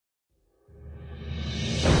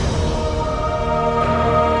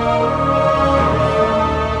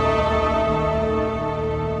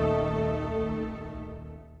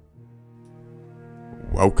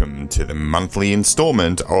to the monthly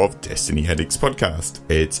installment of Destiny Addicts Podcast.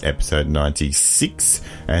 It's episode 96,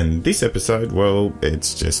 and this episode, well,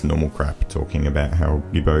 it's just normal crap, talking about how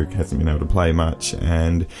Gibbo hasn't been able to play much,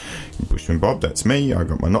 and Bushman Bob, that's me, I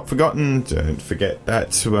got my Not Forgotten, don't forget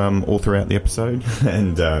that all throughout the episode,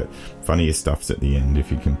 and funniest stuff's at the end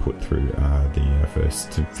if you can put through the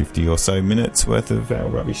first 50 or so minutes worth of our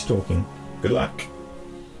rubbish talking. Good luck.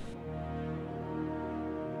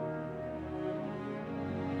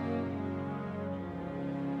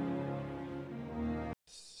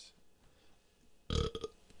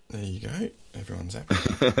 There you go. Everyone's happy.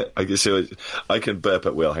 I can burp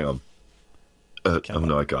at will. Hang on.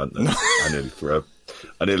 No, I can't. No. I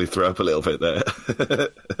nearly threw up a little bit there.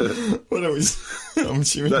 I'm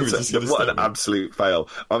assuming you were just going to what an absolute fail.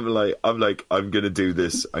 I'm going to do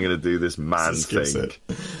this. I'm going to do this man thing.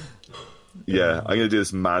 Yeah, I'm going to do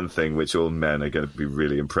this man thing, which all men are going to be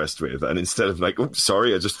really impressed with. And instead of like, oops,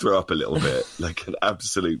 sorry, I just threw up a little bit, like an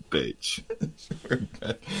absolute bitch.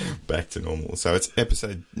 Back to normal. So it's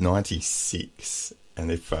episode 96.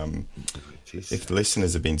 And if the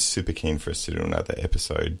listeners have been super keen for us to do another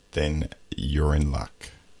episode, then you're in luck.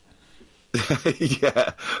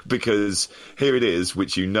 Yeah, because here it is,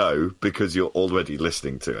 which you know, because you're already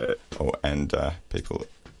listening to it. Oh, and people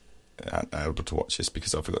aren't able to watch this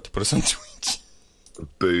because I forgot to put us on Twitch.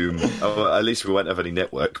 Boom. Oh, at least we won't have any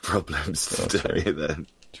network problems today then.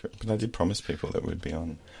 But I did promise people that we'd be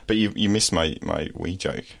on. But you missed my wee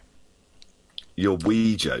joke. Your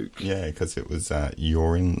wee joke? Yeah, because it was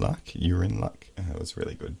you're in luck. You're in luck. It was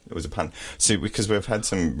really good. It was a pun. So because we've had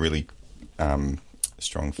some really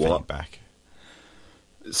strong feedback.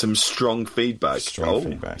 Some strong feedback.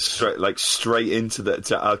 Feedback. Straight into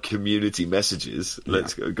to our community messages.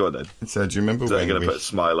 Let's go on then. So do you remember when I'm going to put a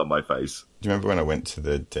smile on my face? Do you remember when I went to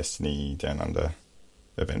the Destiny Down Under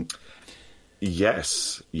event?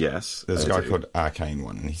 Yes. There's a guy called Arcane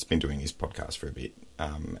One, and he's been doing his podcast for a bit.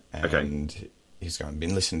 He's going,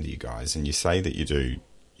 been listening to you guys, and you say that you do,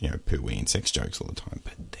 poo-wee and sex jokes all the time,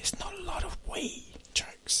 but there's not a lot of wee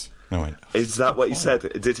jokes. No, is that what he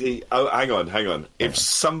said? Did he? Oh, hang on. If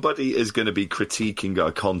somebody is going to be critiquing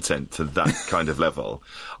our content to that kind of level,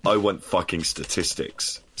 I want fucking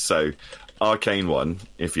statistics. So, Arcane One,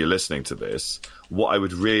 if you're listening to this, what I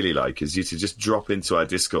would really like is you to just drop into our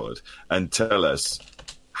Discord and tell us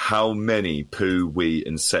how many poo, wee,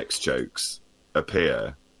 and sex jokes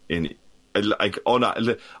appear in, like, on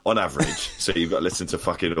average. So you've got to listen to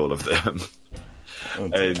fucking all of them.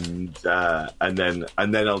 And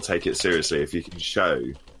then I'll take it seriously if you can show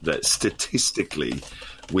that statistically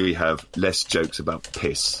we have less jokes about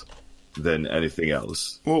piss than anything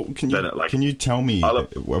else. Well, can you tell me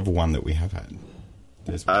of one that we have had?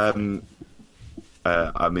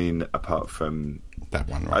 I mean, apart from that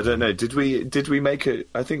one, right? I don't know. Did we make it?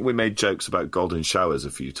 I think we made jokes about golden showers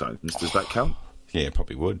a few times. Does that count? Yeah, it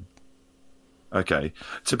probably would. Okay.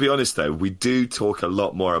 To be honest, though, we do talk a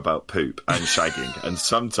lot more about poop and shagging, and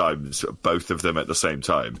sometimes both of them at the same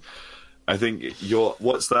time. I think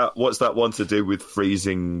what's that one to do with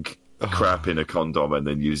freezing crap in a condom and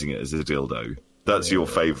then using it as a dildo? That's your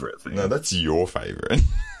favourite thing. No, that's your favourite.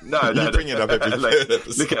 No, you bring it up every third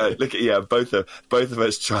episode. Look at both of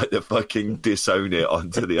us trying to fucking disown it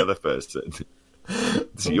onto the other person.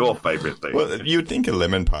 It's your favourite thing. Well, you'd think a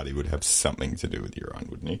lemon party would have something to do with urine,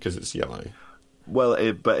 wouldn't you? Because it's yellow. Well,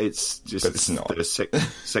 but it's not. There's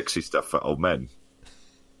sexy stuff for old men,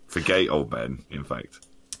 for gay old men, in fact.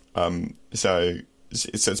 So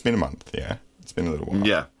it's been a month, yeah. It's been a little while.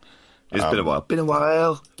 Yeah, it's been a while. Been a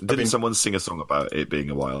while. Didn't someone sing a song about it being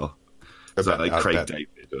a while? Is that like Craig David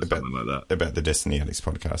or something like that? About the Destiny Addicts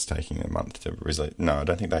podcast taking a month to release. No, I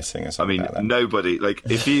don't think they sing a song. I mean, about that. Nobody, like,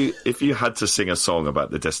 if you had to sing a song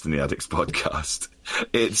about the Destiny Addicts podcast,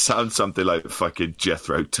 it sounds something like fucking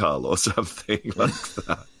Jethro Tull or something like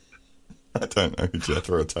that. I don't know who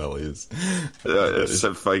Jethro Tull is.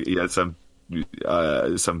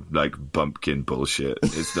 Some like bumpkin bullshit.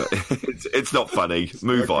 It's not. It's not funny.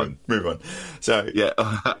 Move on. So yeah,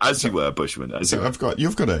 as you were, Bushman.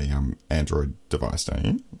 You've got a Android device, don't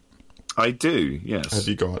you? I do. Yes. Have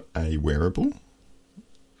you got a wearable?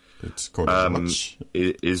 It's called a watch.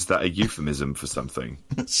 Is that a euphemism for something?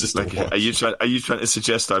 It's just like, are you trying to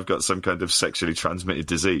suggest I've got some kind of sexually transmitted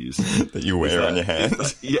disease that you wear on your hand?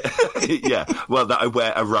 Yeah. Well, that I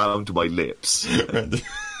wear around my lips.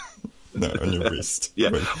 No, on your wrist. Yeah.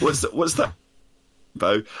 What's that,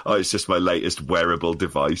 Bo? Oh, it's just my latest wearable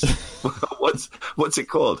device. What's it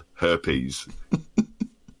called? Herpes.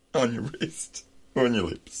 On your wrist. Or on your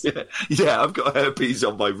lips. Yeah, I've got herpes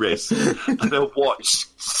on my wrist and a watch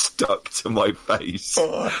stuck to my face.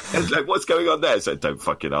 And like, what's going on there? So don't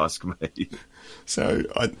fucking ask me. So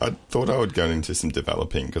I thought I would go into some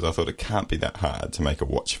developing because I thought it can't be that hard to make a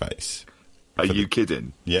watch face. Are you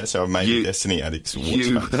kidding? Yeah, so I've made a Destiny Addicts watch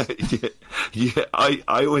face. Yeah, I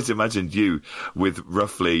always imagined you with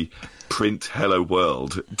roughly print hello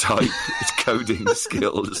world type coding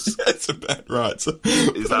skills. That's about right. So,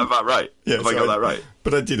 is that about right? Yeah, Have I got that right?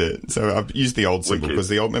 But I did it. So I've used the old symbol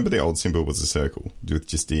because remember the old symbol was a circle with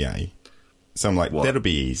just DA. So I'm like, that'll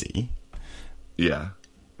be easy. Yeah.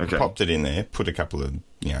 Okay. Popped it in there, put a couple of,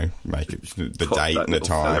 make it the Pop date and the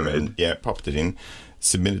time, and popped it in,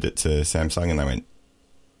 submitted it to Samsung, and they went,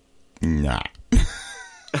 nah.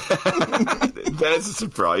 There's a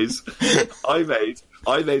surprise. I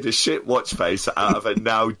made a shit watch face out of a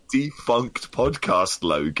now defunct podcast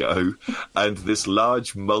logo, and this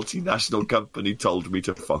large multinational company told me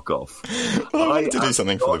to fuck off. Well, I wanted to do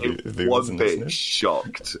something for the viewers. One bit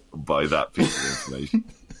shocked by that piece of information.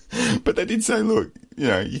 But they did say, look,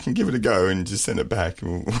 you can give it a go and just send it back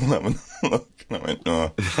and we'll have a look. And I went,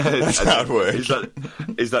 oh, that's hard work.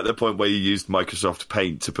 Is that the point where you used Microsoft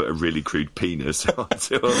Paint to put a really crude penis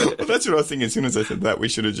onto it? Well, that's what I was thinking. As soon as I said that, we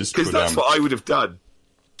should have just because that's what I would have done.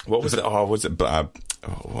 What was it? Oh,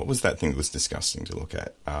 what was that thing that was disgusting to look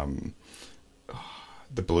at?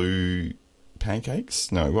 The blue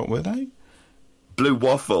pancakes? No, what were they? Blue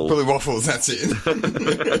waffle. Blue waffles, that's it.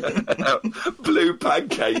 Blue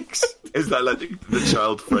pancakes. Is that like the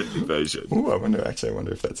child-friendly version? Oh, I wonder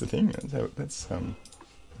if that's a thing. That's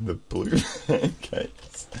the blue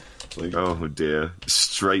pancakes. Oh dear!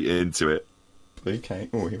 Straight into it. Blue cake.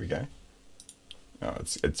 Oh, here we go. Oh,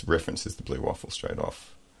 it's references the blue waffle straight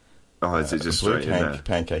off. Oh, is it just straight in there?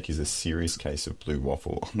 Pancake is a serious case of blue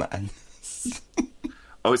waffle on the anus.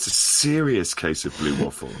 Oh, it's a serious case of blue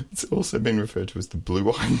waffle. It's also been referred to as the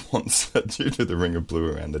blue-eyed monster due to the ring of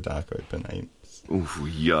blue around the dark open anus. Ooh,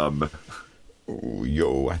 yum. Ooh,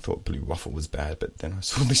 yo, I thought blue waffle was bad, but then I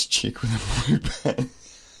saw this chick with a blue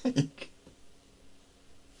pancake.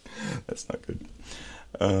 That's not good.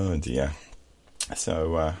 Oh, dear.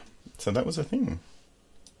 So that was a thing.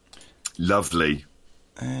 Lovely.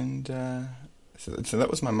 And so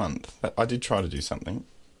that was my month. I did try to do something.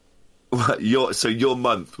 Your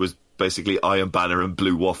month was basically Iron Banner and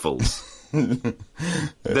Blue Waffles.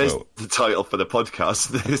 There's the title for the podcast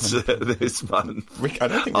this month. I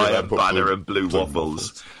don't think Iron Banner and Blue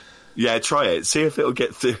Waffles. Yeah, try it. See if it'll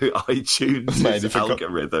get through iTunes'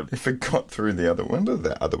 algorithm. If it got through the other one, remember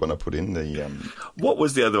the other one I put in the... What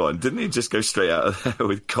was the other one? Didn't he just go straight out of there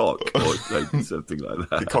with cock or something like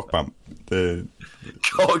that? The cock bump. The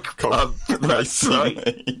cock bump. That's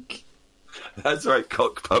right. League. That's right,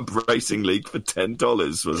 Cock Pub Racing League for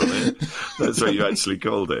 $10, wasn't it? That's what you actually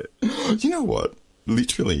called it. You know what?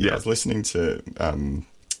 Literally, I was listening to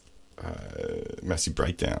Massive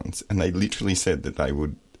Breakdowns, and they literally said that they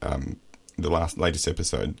would, the latest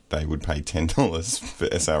episode, they would pay $10 for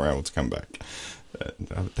SRL to come back.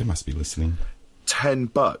 They must be listening.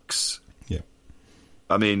 $10? Yeah.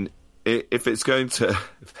 I mean, if it's going to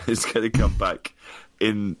come back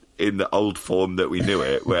in the old form that we knew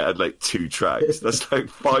it, where it had like 2 tracks, that's like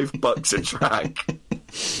 $5 a track.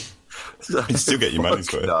 So, you still get your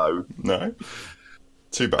money's worth. No,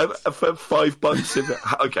 $2 for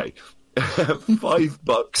 $5. Okay,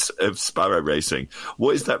 $5 of Sparrow Racing.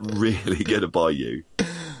 What is that really going to buy you?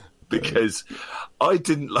 Because I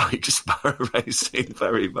didn't like Sparrow Racing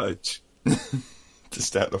very much to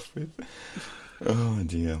start off with. Oh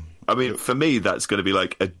dear. I mean, for me, that's going to be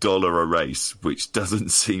like $1 a race, which doesn't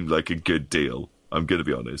seem like a good deal. I'm going to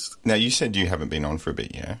be honest. Now, you said you haven't been on for a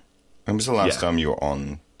bit, yeah? When was the last time you were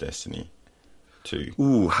on Destiny 2?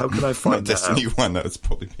 Ooh, how can I find that Destiny out? 1, that's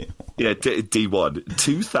probably been on. Yeah, D1.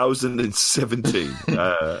 2017.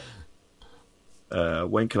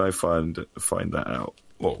 When can I find that out?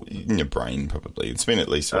 Well, in your brain, probably. It's been at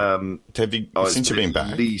least... since you've been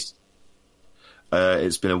back?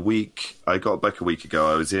 It's been a week. I got back a week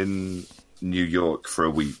ago. I was in New York for a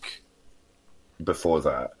week before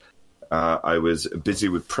that. I was busy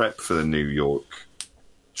with prep for the New York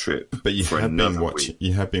trip. But you have been watching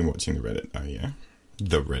the Reddit, oh yeah?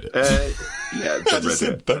 The Reddit. Yeah, the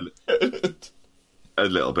Reddit. A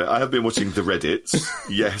little bit. I have been watching the Reddits.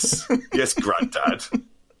 Yes. Yes, Granddad.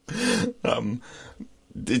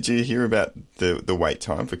 Did you hear about the wait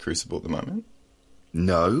time for Crucible at the moment?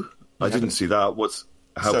 No. I didn't see that.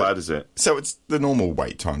 How bad is it? So it's the normal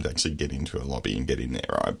wait time to actually get into a lobby and get in there,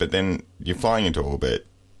 right? But then you're flying into orbit,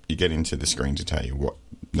 you get into the screen to tell you what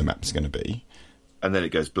the map's going to be. And then it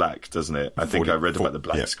goes black, doesn't it? I think I read about the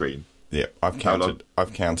black screen. Yeah, I've counted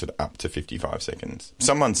up to 55 seconds.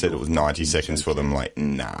 Someone said it was 90 seconds for them. Like,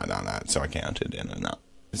 nah. So I counted and nah.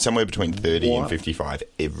 Somewhere between 30 and 55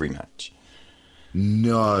 every match.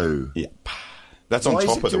 No. Yeah. That's on Why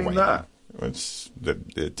top is it of the doing wing. that? It's the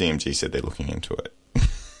DMG said they're looking into it.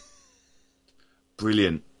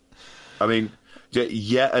 Brilliant. I mean,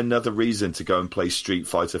 yet another reason to go and play Street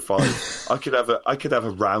Fighter 5. I could have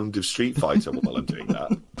a round of Street Fighter while I'm doing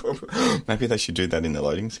that. Maybe they should do that in the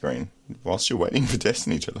loading screen whilst you're waiting for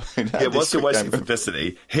Destiny to load. Yeah, whilst you're waiting for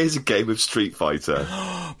Destiny, here's a game of Street Fighter.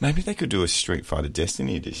 Maybe they could do a Street Fighter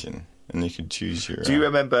Destiny edition, and you could choose your. Do you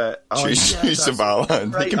remember? Choose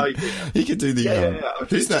Zavala. He could do the.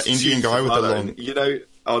 Who's that Indian guy with the long? You know.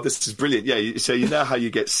 Oh, this is brilliant. Yeah. So you know how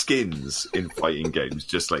you get skins in fighting games,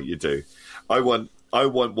 just like you do. I want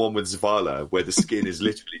one with Zavala where the skin is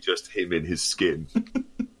literally just him in his skin.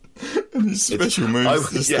 And his special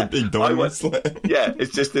moves is just a big dynamite slam. Yeah,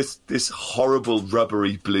 it's just this horrible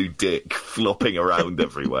rubbery blue dick flopping around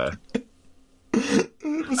everywhere. And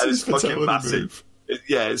it's fucking massive.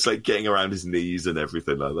 It's like getting around his knees and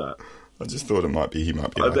everything like that. I just thought he might be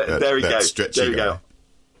like that. There we go. Stretchy there we guy. go.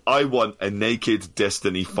 I want a naked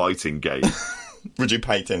Destiny fighting game. Would you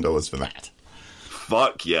pay $10 for that?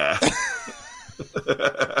 Fuck yeah.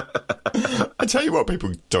 I tell you what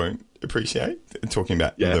people don't appreciate, talking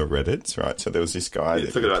about the Reddits, right? So there was this guy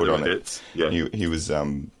that put on it. Yeah. He was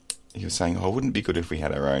saying, oh, wouldn't it be good if we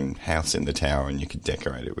had our own house in the tower and you could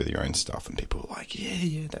decorate it with your own stuff? And people were like,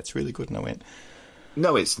 yeah, that's really good. And I went,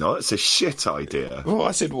 no, it's not. It's a shit idea. Well,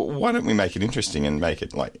 I said, well, why don't we make it interesting and make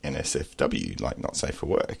it like NSFW, like not safe for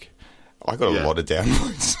work? I got a lot of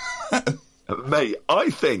downloads. Mate, I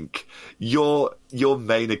think your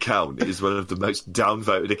main account is one of the most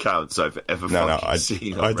downvoted accounts I've ever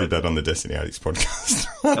seen. I did that on the Destiny Addicts podcast.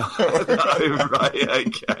 Oh, right,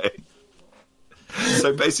 okay.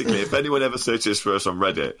 So basically, if anyone ever searches for us on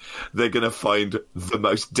Reddit, they're going to find the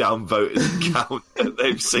most downvoted account that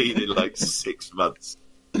they've seen in like 6 months.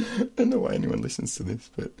 I don't know why anyone listens to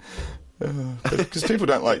this, but because people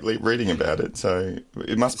don't like reading about it, so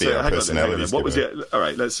it must be our personalities. What was it? All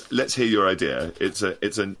right, let's hear your idea. It's a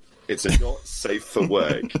not safe for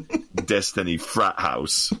work Destiny frat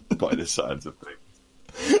house by the sounds of things.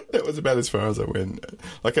 That was about as far as I went.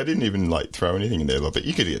 Like, I didn't even throw anything in there, but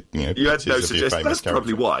you could get you had no suggestions. That's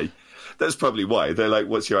probably why. That's probably why they're like,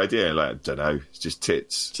 "What's your idea?" Like, I don't know. It's just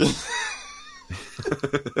tits.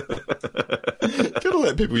 Gotta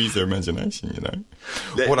let people use their imagination, you know.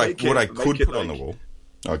 What I could put on the wall.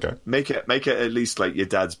 Okay. Make it at least like your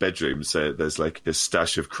dad's bedroom, so there's like a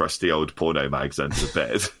stash of crusty old porno mags under the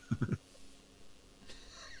bed.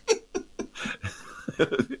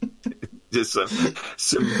 Just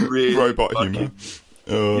some really robot humour.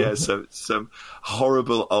 Yeah, some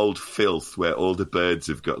horrible old filth where all the birds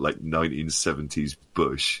have got like 1970s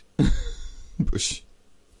bush. Bush.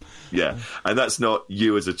 Yeah, and that's not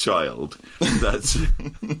you as a child. That's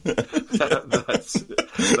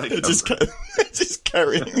like just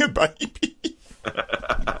carrying a baby.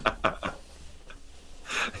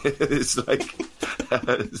 It's like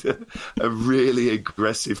a really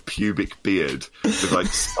aggressive pubic beard with like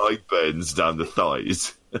sideburns down the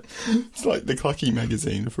thighs. It's like the Clucky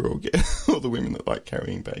magazine for all the women that like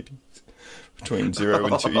carrying babies between 0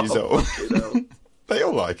 and 2 years old. They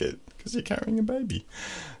all like it because you're carrying a baby.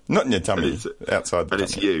 Not in your tummy, outside the tummy.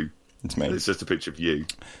 It's you. It's me. It's just a picture of you.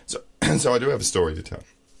 So I do have a story to tell.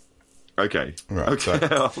 Okay. Right, okay.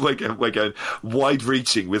 So. We're going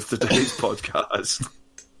wide-reaching with today's podcast.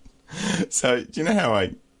 So, do you know how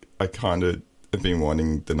I kind of have been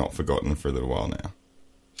wanting the Not Forgotten for a little while now?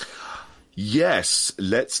 Yes.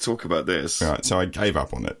 Let's talk about this. Right. So I gave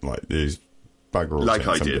up on it. Like, there's bugger all like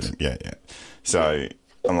I did. Yeah. So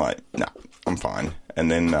I'm like, no, I'm fine. And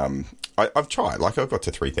then I've tried. Like, I got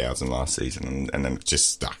to 3,000 last season, and then it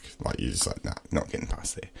just stuck. Like, you're just like, nah, not getting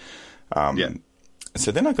past there. Yeah.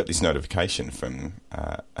 So then I got this notification from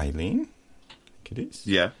Aileen, I think it is.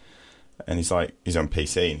 Yeah. And he's on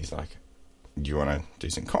PC, and he's like, do you want to do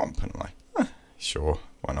some comp? And I'm like, sure,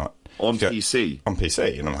 why not? On PC? On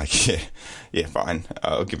PC. And I'm like, yeah, fine.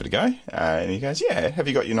 I'll give it a go. And he goes, yeah, have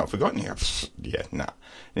you got your Not Forgotten? Yeah, nah.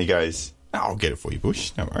 And he goes, I'll get it for you,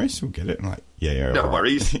 Bush. No worries, we'll get it. I'm like, yeah. No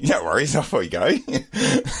worries. No worries, off we go.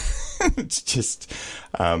 It's just,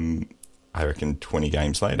 I reckon 20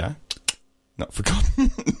 games later, Not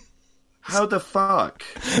Forgotten. How the fuck?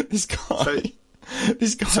 This guy.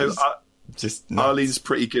 So, just Arlene's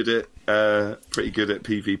pretty good at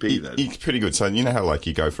PvP then. He's pretty good. So you know how like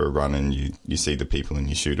you go for a run and you see the people and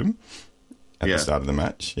you shoot them at the start of the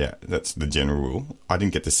match. Yeah, that's the general rule. I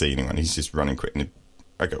didn't get to see anyone. He's just running quick. And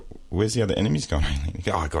I go, where's the other enemies gone? You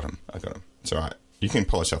go, oh, I got him. It's all right. You can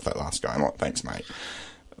polish off that last guy. I'm like, thanks, mate.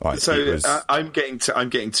 Like, so I'm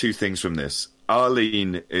getting two things from this.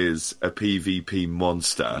 Arlene is a PvP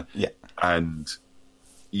monster. Yeah. And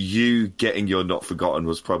you getting your Not Forgotten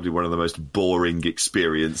was probably one of the most boring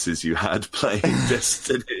experiences you had playing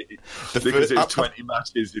Destiny. Because it was 20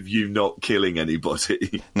 matches of you not killing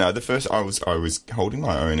anybody. No, the first I was holding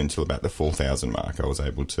my own until about the 4,000 mark. I was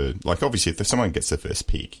able to, like, obviously if someone gets the first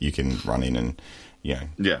pick, you can run in and, you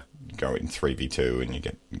know, go in 3v2 and you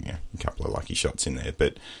get, you know, a couple of lucky shots in there.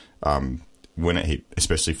 But when it hit,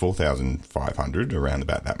 especially 4,500, around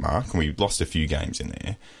about that mark, and we lost a few games in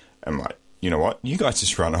there, I'm like, you know what? You guys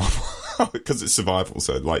just run off because it's survival.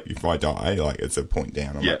 So, like, if I die, like, it's a point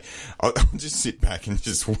down. I'm like, I'll just sit back and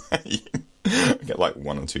just wait. I get like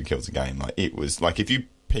 1 or 2 kills a game. Like, it was like, if you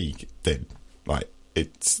peak, then like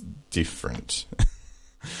it's different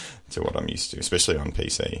to what I'm used to, especially on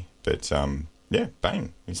PC. But yeah,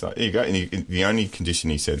 bang. He's like, here you go. And the only condition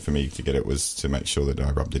he said for me to get it was to make sure that I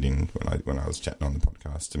rubbed it in when I was chatting on the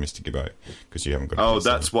podcast to Mr. Gibbo, because you haven't got. Oh,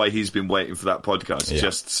 that's why he's been waiting for that podcast,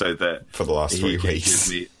 just so that for the last 3 weeks,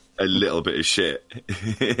 give me a little bit of shit.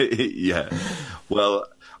 Yeah. Well,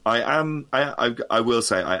 I will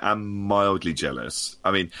say I am mildly jealous.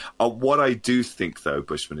 I mean, what I do think though,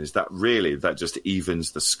 Bushman, is that really that just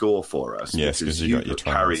evens the score for us. Yes, because you got your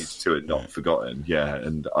carried trials. to it, not forgotten. Yeah,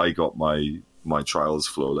 and I got my trials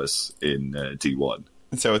flawless in D1.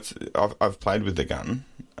 So I've played with the gun.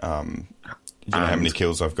 Do you know how many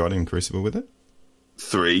kills I've got in Crucible with it?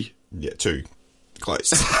 3. Yeah, 2.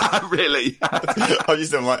 Close. Really?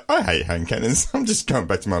 I'm like, I hate hand cannons. I'm just going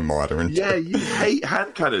back to my miter and you hate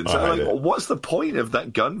hand cannons. I hate like, it. what's the point of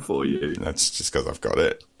that gun for you? That's just because I've got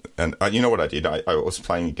it. And you know what I did? I was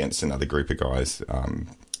playing against another group of guys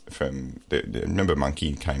from... remember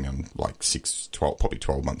Monkey came on like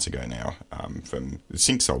 12 months ago now, from the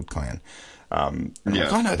Sync's old clan. And I'm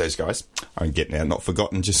like, I know those guys. I'm getting out Not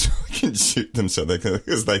Forgotten just so I can shoot them,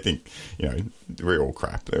 because they think, you know, we're all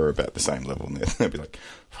crap. They're about the same level. And they'll be like,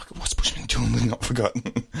 fuck, what's Bushman doing with Not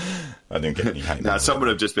Forgotten? I didn't get any hate. Now, someone would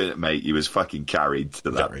have just been, mate, he was fucking carried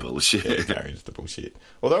to that bullshit. Yeah, carried to the bullshit.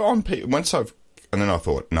 Although and then I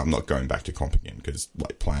thought, no, I'm not going back to comp again, because,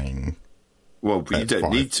 like, playing... Well, but you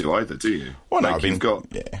don't need to either, do you? Well, no, like, you've got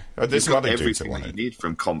there's some other dudes that everything want that it. you need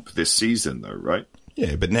from comp this season, though, right?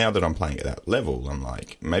 Yeah, but now that I'm playing at that level, I'm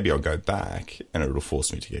like, maybe I'll go back and it'll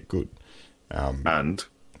force me to get good. And?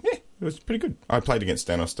 Yeah, it was pretty good. I played against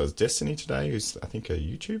Danos Does Destiny today, who's, I think, a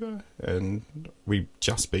YouTuber, and we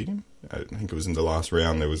just beat him. I think it was in the last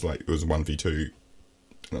round, it was 1v2, and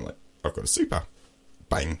I'm like, I've got a super.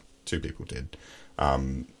 Bang, 2 people dead.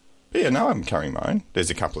 But yeah, no, I'm carrying my own. There's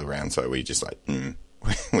a couple of rounds, so we just like,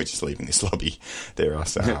 we're just leaving this lobby. There are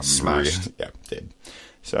some smashed. Yeah, dead.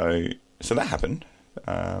 So that happened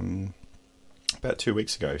about 2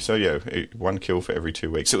 weeks ago. So yeah, 1 kill for every 2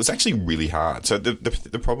 weeks. It was actually really hard. So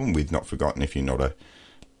the problem with Not Forgotten, if you're not a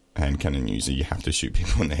hand cannon user, you have to shoot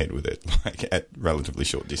people in the head with it, like at relatively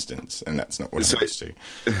short distance, and that's not what I'm used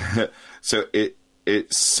to. So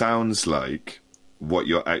it sounds like what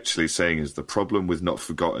you're actually saying is the problem with Not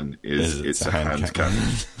Forgotten is it's a hand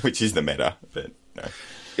cannon. Which is the meta, but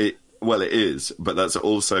no. Well, it is, but that's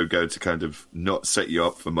also going to kind of not set you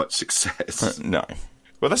up for much success. No.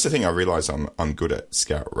 Well, that's the thing. I realise I'm good at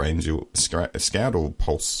scout or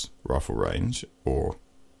pulse rifle range, or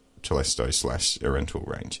Telesto/Erental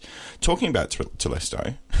range. Talking about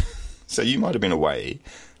Telesto, so you might have been away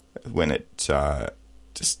when it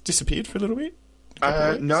just disappeared for a little bit.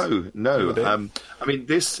 No. I mean,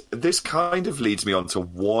 this kind of leads me on to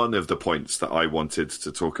one of the points that I wanted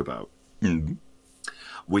to talk about,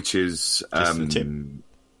 which is the tip.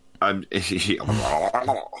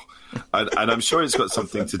 And I'm sure it's got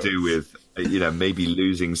something to do with, you know, maybe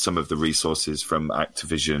losing some of the resources from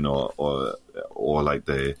Activision or like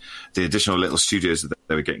the additional little studios that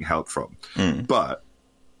they were getting help from. But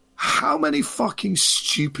how many fucking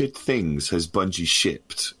stupid things has Bungie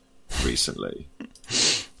shipped recently?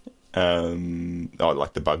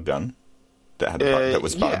 Like the bug gun that had a bug that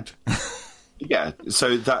was bugged. Yeah.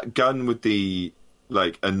 So that gun with the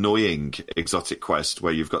like annoying exotic quest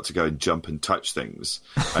where you've got to go and jump and touch things,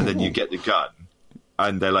 and then you get the gun,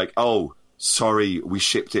 and they're like, "Oh, sorry, we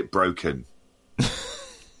shipped it broken."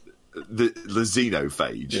 the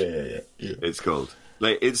Xenophage, yeah. It's called.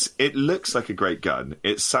 Like it looks like a great gun.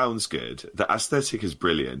 It sounds good. The aesthetic is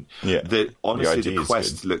brilliant. Yeah. Honestly, the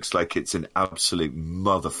quest looks like it's an absolute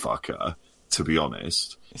motherfucker. To be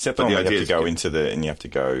honest, except when you have to go into and you have to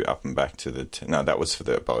go up and back to the. No, that was for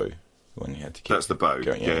the bow. The one you had to keep That's the boat.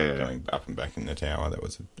 Going up and back in the tower. That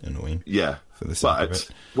was annoying. Yeah. For the sake of But it.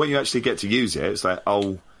 when you actually get to use it, it's like,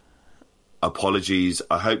 oh, apologies.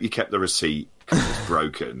 I hope you kept the receipt because it's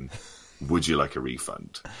broken. Would you like a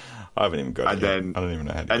refund? I haven't even got And it. then, I don't even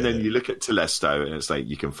know how to and get then it. you look at Telesto, and it's like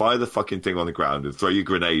you can fire the fucking thing on the ground and throw your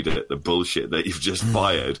grenade at the bullshit that you've just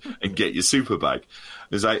fired and get your super bag.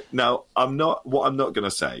 It's like, now what I'm not going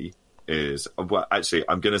to say is, well, actually,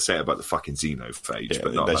 I'm going to say it about the fucking Xenophage, Yeah,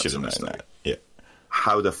 but not they about should have known Telesto. that. Yeah.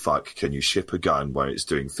 How the fuck can you ship a gun where it's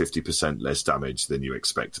doing 50% less damage than you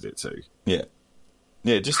expected it to? Yeah.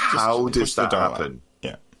 Yeah, just How push does the that dial up. happen?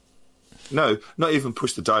 Yeah. No, not even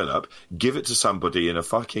push the dial up. Give it to somebody in a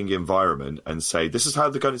fucking environment and say, this is how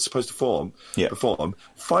the gun is supposed to perform.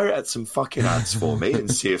 Fire it at some fucking ants for me and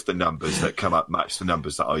see if the numbers that come up match the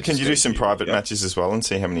numbers that I just Can you do gave some you. private Yeah. matches as well and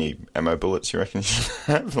see how many ammo bullets you reckon you should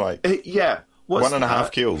have? Like Yeah. What's 1.5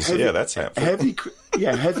 that? kills. Yeah, that's helpful.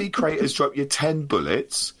 Heavy craters drop you 10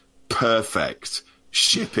 bullets. Perfect.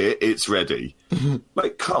 Ship it. It's ready.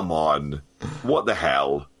 Like, come on. What the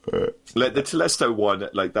hell? Like the Telesto one,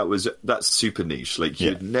 like that's super niche. Like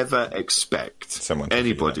you'd never expect Someone to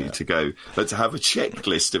anybody figure that to go, but to have a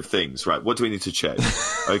checklist of things. Right? What do we need to check?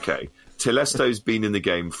 Okay, Telesto's been in the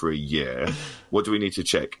game for a year. What do we need to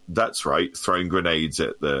check? That's right, throwing grenades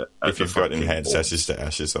at the. If you've got enhanced wall. ashes to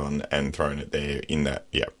ashes on and thrown it there in that,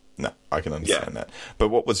 no, I can understand that. But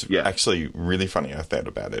what was actually really funny, I thought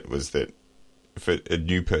about it, was that for a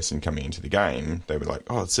new person coming into the game, they were like,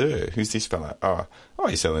 "Oh, sir, who's this fella? Oh,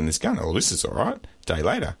 you're selling this gun. Oh, this is all right." Day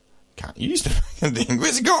later, can't use the fucking thing.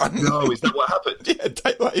 Where's it gone? No, is that what happened? Yeah,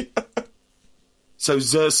 day later. So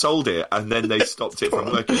Xur sold it, and then they stopped it from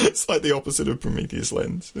working. It's like the opposite of Prometheus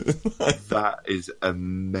Lens. That is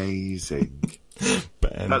amazing.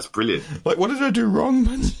 Banned. That's brilliant. Like, what did I do wrong,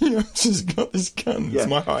 Bungie? I've just got this gun. Yeah. It's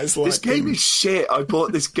my highest light. This game is shit. I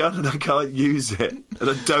bought this gun and I can't use it, and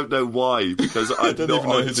I don't know why because I'm don't not even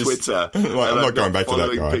know on who this- Twitter. Like, and I'm not going back to that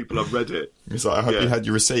following guy. people on Reddit. It's like, I hope you had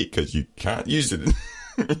your receipt because you can't use it.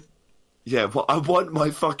 Yeah, well, I want my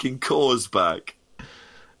fucking cause back.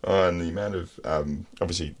 Oh, and the amount of,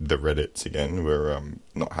 obviously, the Reddits, again, were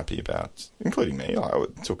not happy about, including me.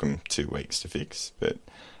 It took them 2 weeks to fix, but...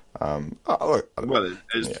 Well,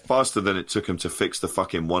 it's faster than it took him to fix the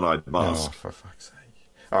fucking one-eyed mask. Oh, for fuck's sake.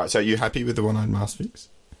 All right, so are you happy with the one-eyed mask fix?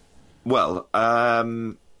 Well, I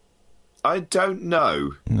don't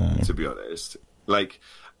know, to be honest. Like,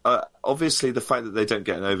 obviously, the fact that they don't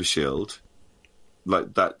get an overshield,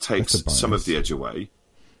 like, that takes some of the edge away.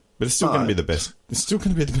 But it's still going to be the best. It's still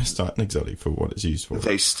going to be the best exotic for what it's used for.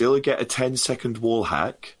 They still get a 10-second wall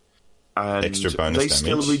hack, and extra bonus they damage.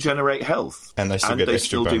 still regenerate health, and they still get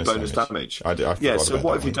extra do bonus bonus damage. damage. So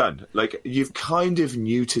what have you done? Like, you've kind of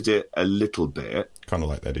neutered it a little bit, kind of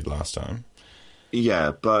like they did last time.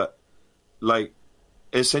 Yeah, but like,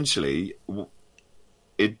 essentially,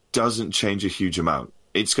 it doesn't change a huge amount.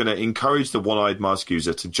 It's going to encourage the one-eyed mask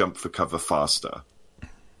user to jump for cover faster,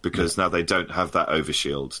 because now they don't have that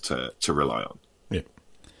overshield to rely on. Yeah.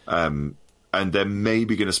 And they're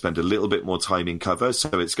maybe going to spend a little bit more time in cover, so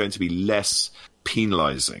it's going to be less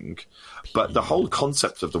penalising. But the whole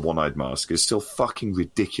concept of the one-eyed mask is still fucking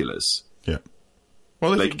ridiculous. Yeah.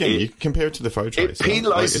 Well, you compare it to the foe tracer. It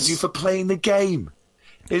penalises you for playing the game.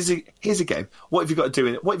 Here's a game. What have you got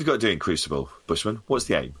to do in Crucible, Bushman? What's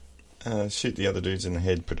the aim? Shoot the other dudes in the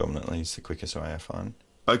head predominantly is the quickest way I find.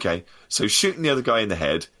 Okay, so shooting the other guy in the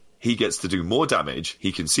head, he gets to do more damage,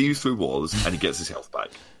 he can see you through walls, and he gets his health back.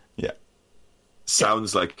 Yeah.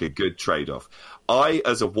 Sounds like a good trade-off. I,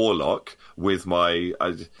 as a warlock, with my...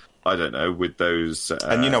 I don't know, with those...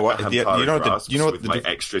 and you know what? with my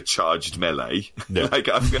extra charged melee. Yeah. Like,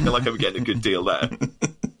 I feel like I'm getting a good deal there.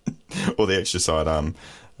 Or the extra sidearm.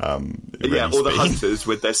 Yeah, or the hunters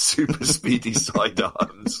with their super speedy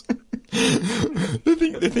sidearms.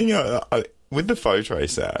 The thing with the foe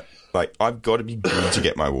tracer, like, I've got to be good to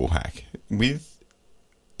get my wall hack. With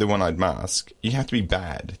the one-eyed mask, you have to be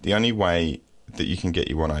bad. The only way that you can get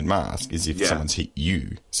your one-eyed mask is if someone's hit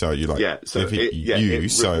you. So you're like, so hit you,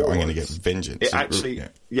 so I'm going to get vengeance. It actually,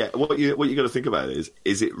 what you got to think about is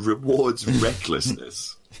it rewards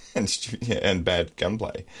recklessness and bad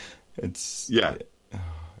gunplay. It's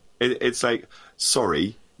It's like,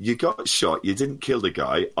 sorry, you got shot, you didn't kill the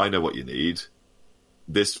guy. I know what you need.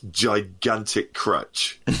 This gigantic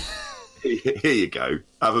crutch. Here you go.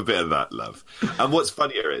 Have a bit of that, love. And what's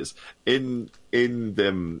funnier is in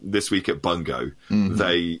them this week at Bungo,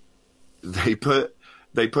 they put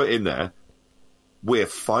in there, we're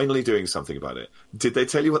finally doing something about it. Did they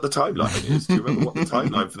tell you what the timeline is? Do you remember what the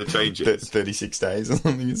timeline for the change is? 36 days or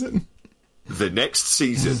something, is it? The next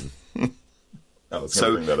season.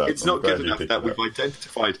 So bring that up. it's I'm not glad good you enough picked that it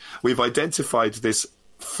up. we've identified this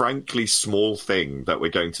frankly small thing that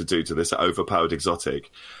we're going to do to this overpowered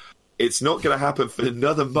exotic. It's not going to happen for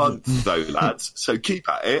another month, though, lads. So keep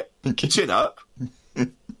at it. Chin up.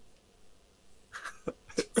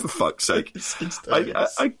 For fuck's sake!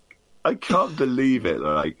 I can't believe it.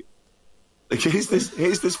 Like here's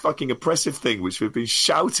this fucking oppressive thing which we've been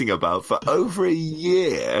shouting about for over a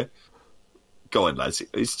year. Go on, lads.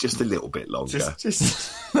 It's just a little bit longer.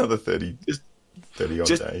 Just another 30 odd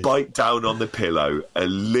Just days. bite down on the pillow a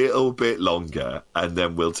little bit longer, and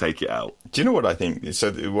then we'll take it out. Do you know what I think? So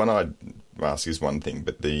the one I'd ask is one thing,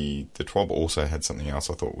 but the TWAB also had something else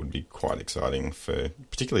I thought would be quite exciting,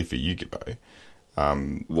 particularly for you, Gibbo.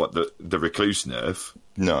 What, the recluse nerf?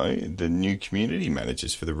 No, the new community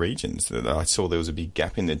managers for the regions. I saw there was a big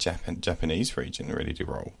gap in the Japanese region ready to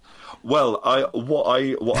roll. Well, what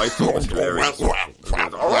I thought was hilarious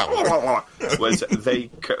was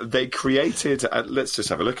they created. Let's just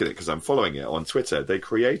have a look at it because I'm following it on Twitter. They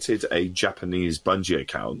created a Japanese Bungie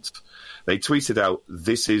account. They tweeted out,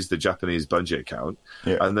 "This is the Japanese Bungie account,"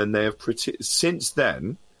 and then they have since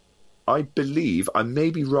then. I believe I may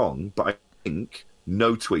be wrong, but I think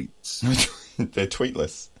no tweets. They're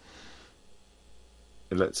tweetless.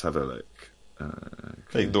 Let's have a look.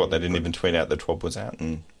 They didn't even tweet out the TWAB was out.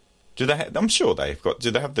 And do they? I'm sure they've got.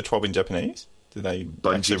 Do they have the TWAB in Japanese? Do they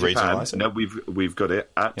Bungie actually Japan? regionalise it? No, we've got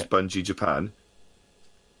it at Bungie Japan.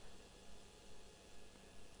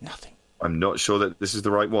 Nothing. I'm not sure that this is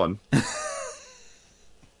the right one.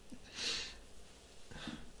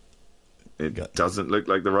 It doesn't look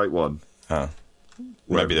like the right one. Oh.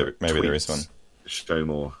 Maybe there is one. Show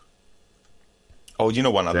more. Oh, you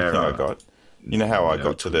know one other thing I got. You know how I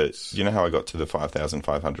got to tweets. the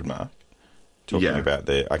 5,500 mark. Talking about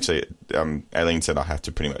Aileen said I have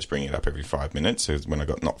to pretty much bring it up every 5 minutes. So when I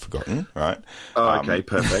got not forgotten, right? Oh, okay,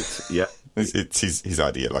 perfect. Yeah, it's his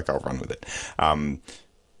idea. Like I'll run with it.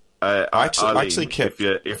 I actually kept.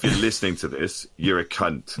 If you're listening to this, you're a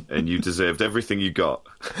cunt, and you deserved everything you got.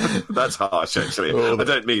 That's harsh, actually. I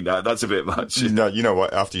don't mean that. That's a bit much. No, you know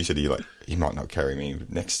what? After you said he might not carry me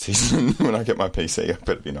next season when I get my PC, I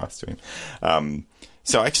better be nice to him.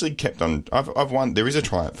 So I actually kept on. I've won. There is a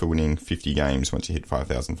tryout for winning 50 games once you hit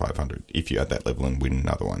 5,500. If you're at that level and win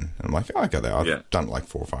another one, and I'm like, I got that. I've done it like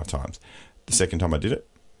 4 or 5 times. The second time I did it,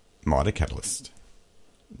 Mitre Catalyst.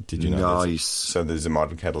 Did you know? Nice. So there's a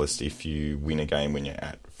Mitre Catalyst if you win a game when you're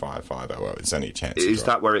at 5-5. Well, it's only a chance. Is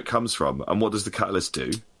that where it comes from? And what does the Catalyst do?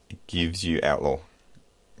 It gives you Outlaw,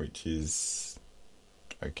 which is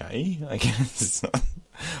okay, I guess. It's not,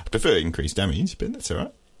 I prefer increased damage, but that's all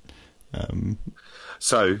right.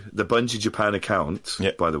 So the Bungie Japan account,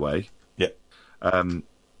 by the way,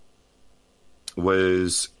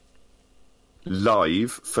 was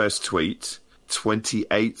live. First tweet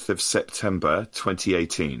 28th of September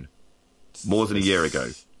 2018, more than a year ago.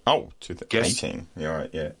 Oh, 2018. Yeah, right.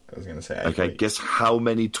 Yeah, I was going to say 8 Okay, weeks. guess how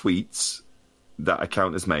many tweets that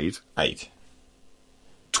account has made? 8.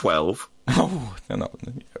 12. Oh, they're not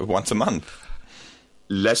once a month.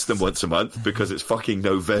 Less than once a month because it's fucking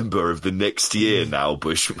November of the next year now,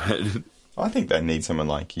 Bushman. I think they need someone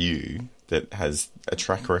like you that has a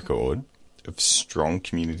track record of strong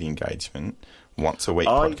community engagement, once a week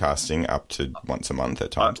podcasting up to once a month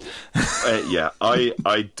at times.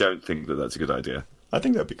 I don't think that that's a good idea. I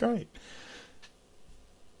think that'd be great.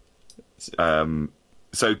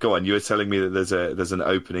 So go on. You were telling me that there's an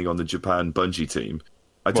opening on the Japan Bungie team.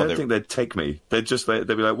 I don't think they'd take me. They'd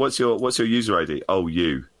be like, "What's your user ID?" Oh,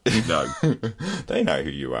 you. No. They know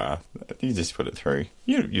who you are. You just put it through.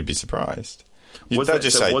 You'd be surprised. They'll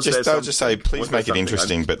just say, please make it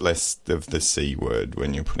interesting, but less of the C word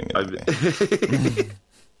when you're putting it out there.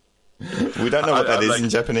 We don't know what that is in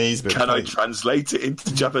Japanese, but can I translate it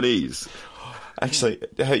into Japanese? Actually,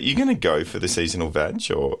 are you going to go for the seasonal vag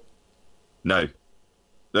or no?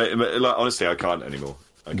 Honestly, I can't anymore.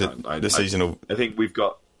 I can't. Seasonal. I think we've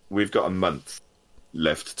got a month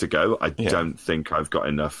left to go. I don't think I've got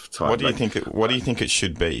enough time. What do you think? What do you think it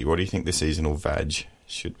should be? What do you think the seasonal vag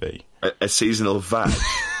should be? A seasonal vag.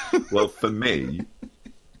 Well, for me,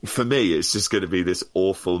 it's just going to be this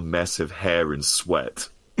awful mess of hair and sweat.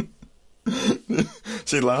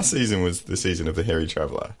 See, last season was the season of the hairy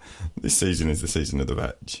traveller. This season is the season of the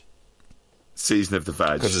vag. Season of the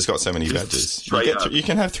vag. Because it's got so many vages. You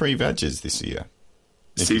can have 3 vages this year.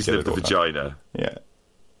 Season of the vagina. Yeah.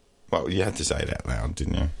 Well, you had to say it out loud,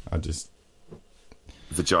 didn't you?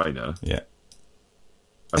 Vagina? Yeah.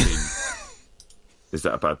 I mean, is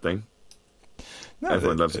that a bad thing? No,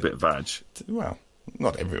 everyone loves a bit of vag. Well,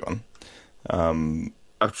 not everyone.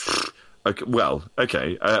 Okay, well,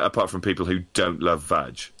 okay. Apart from people who don't love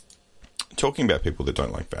vag. Talking about people that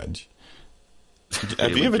don't like vag, have Here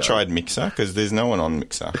you we ever go. tried Mixer? Because there's no one on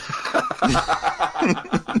Mixer.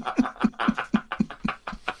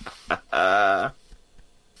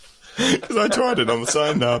 Because I tried it, I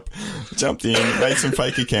signed up, jumped in, made some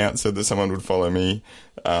fake accounts so that someone would follow me.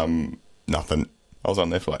 Nothing. I was on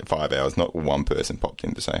there for like 5 hours. Not one person popped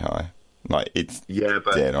in to say hi. Like, it's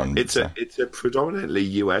But dead on it's Mixer. it's a predominantly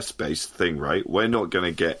US based thing, right? We're not going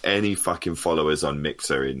to get any fucking followers on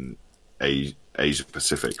Mixer in Asia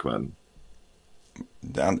Pacific, man.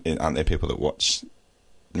 Aren't there people that watch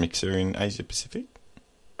Mixer in Asia Pacific?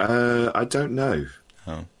 I don't know.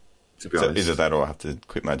 Oh. To be So honest, either that or I have to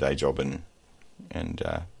quit my day job and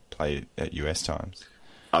play at US times.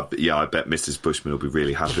 I bet Mrs. Bushman will be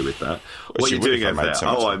really happy with that. What she are you would doing if I over there? made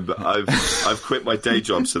so much I've quit my day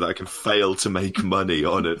job so that I can fail to make money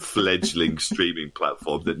on a fledgling streaming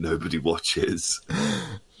platform that nobody watches.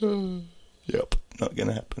 Yep, not going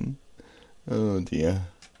to happen. Oh dear,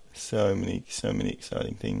 so many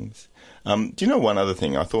exciting things. Do you know one other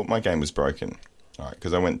thing? I thought my game was broken. All right,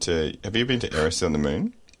 because I went to. Have you been to Eris on the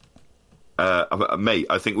Moon? Mate,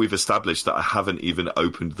 I think we've established that I haven't even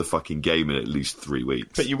opened the fucking game in at least 3 weeks.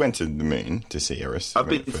 But you went to the Moon to see Eris. I've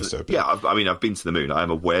when been it first opened. yeah, I've been to the moon. I am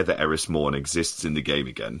aware that Eris Morn exists in the game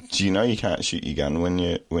again. Do you know you can't shoot your gun when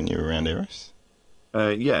you're around Eris?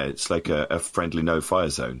 Yeah, it's like a friendly no-fire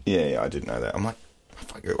zone. Yeah, I didn't know that. I'm like,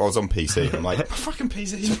 I was on PC. And I'm like, my fucking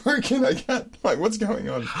PC is broken. I can't. Like, what's going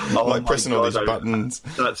on? Oh like my pressing all God, these buttons.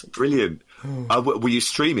 That's brilliant. Were you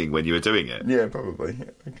streaming when you were doing it? Yeah, probably.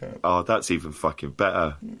 I can't. Oh, that's even fucking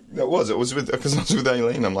better. It was because I was with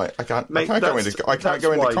Aileen. I'm like, I can't Mate, go that's into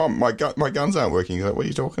why- comp. My guns aren't working. He's like, what are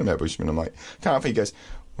you talking about, Bushman? I'm like, can't. He goes,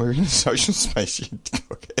 we're in a social space. You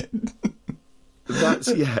cockhead. That's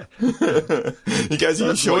yeah. He goes, are you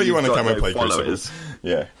That's sure why you want to you've come got and play no followers. Crucible?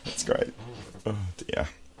 Yeah, that's great. Oh dear.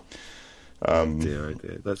 Dear, oh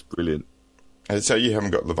dear, that's brilliant. And so you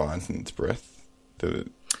haven't got Leviathan's Breath?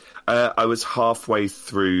 I was halfway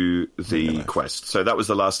through the Nice. quest, so that was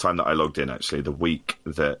the last time that I logged in. Actually, the week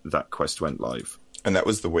that quest went live. And that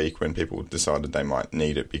was the week when people decided they might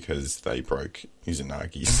need it because they broke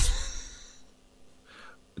Izanagi's.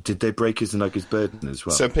 Did they break Izanagi's burden as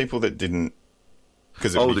well? So people that didn't,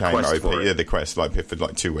 because it Oh, the became quest OP. for it. Yeah, the quest. Like for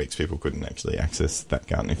like 2 weeks, people couldn't actually access that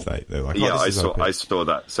gun if they're like, oh, yeah, this is OP. I saw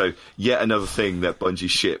that. So yet another thing that Bungie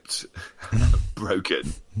shipped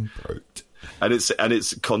broken, Broke. and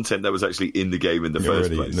it's content that was actually in the game in the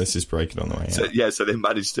first place. Let's just break it on the way So, out. yeah, so they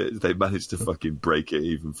managed to fucking break it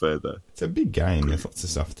even further. It's a big game. There's lots of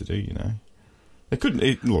stuff to do, you know. They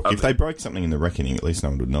couldn't look if they broke something in the Reckoning. At least no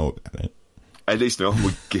one would know about it. At least no one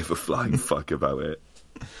would give a flying fuck about it.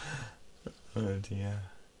 Oh dear.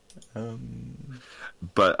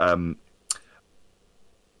 But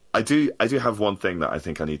I do have one thing that I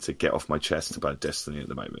think I need to get off my chest about Destiny at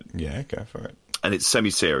the moment, Yeah, go for it. and it's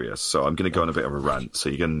semi-serious. So I'm going to go on a bit of a rant. So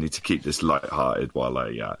you're going to need to keep this light-hearted while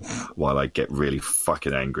I get really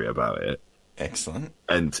fucking angry about it. Excellent.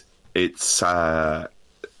 And it's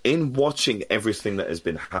in watching everything that has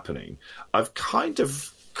been happening, I've kind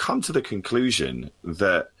of come to the conclusion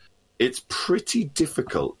that it's pretty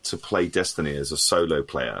difficult to play Destiny as a solo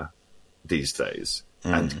player these days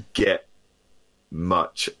and get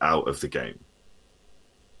much out of the game.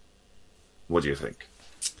 What do you think?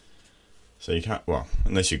 So you can't. Well,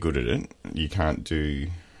 unless you're good at it, you can't do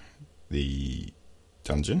the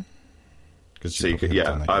dungeon. Because So you could,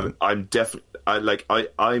 yeah, I'm definitely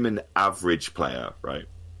I'm an average player, right?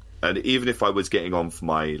 And even if I was getting on for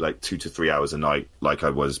my 2 to 3 hours a night, like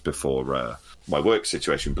I was before my work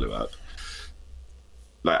situation blew up,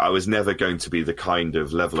 I was never going to be the kind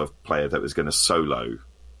of level of player that was going to solo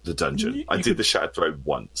the dungeon. I did the Shattered Throne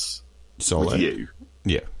once solo. with you.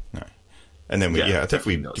 Yeah, no. And then I think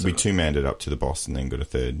we definitely not two-manned it up to the boss and then got a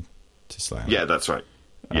third to slay him. Yeah, that's right.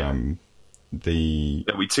 Yeah. The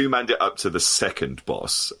Then we two-manned it up to the second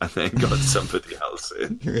boss and then got somebody else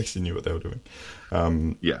in. you actually knew what they were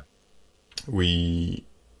doing. Yeah. We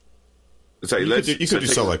So you let's could do take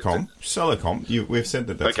solo a- comp. Solo comp. We've said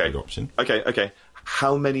that that's a good option. Okay.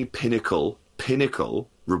 How many pinnacle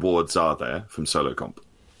rewards are there from solo comp?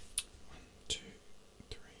 2,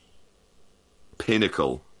 3.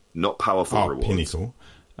 Pinnacle, not powerful Oh, rewards. pinnacle.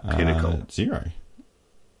 Pinnacle. 0.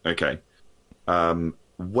 Okay.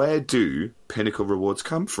 Where do pinnacle rewards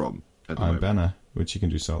come from at the Iron moment? Banner, which you can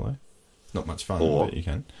do solo. Not much fun, Or- but you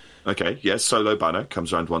can. Okay, yes, solo banner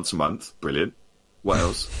comes around once a month. Brilliant. What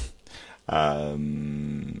else?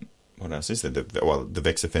 What else is there? The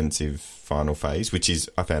Vex Offensive final phase, which is,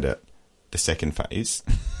 I found out, the second phase.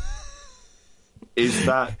 Is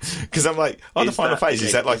that because I'm like, the is final that- phase, okay,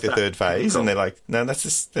 is that like is the that third phase? pinnacle? And they're like, no, that's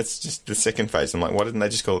just the second phase. I'm like, why didn't they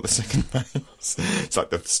just call it the second phase? It's like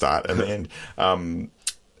the start and the end.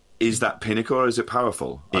 Is that pinnacle or is it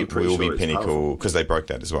powerful? I'm It pretty will sure be it's pinnacle powerful. because they broke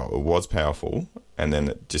that as well. It was powerful, and then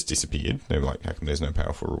it just disappeared. They were like, "How come there's no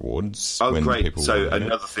powerful rewards?" Oh, when great! people So wanted it?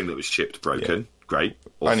 another thing that was shipped broken. Yeah. Great.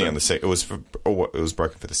 Only Awesome. on the second. It was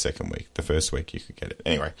broken for the second week. The first week you could get it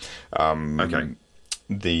anyway.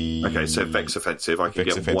 Okay. So Vex Offensive, I can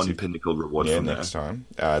Vex get one Offensive. pinnacle reward Yeah, from next there. time.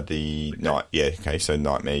 Night. Yeah, okay. So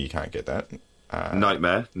Nightmare, you can't get that.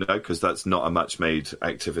 Nightmare, no, because that's not a match-made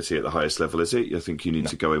activity at the highest level, is it? I think you need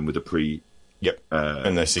to go in with a pre. Yep.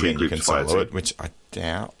 Unless again you can pre-grouped fire solo team. it, which I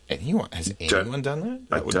doubt anyone has anyone done that.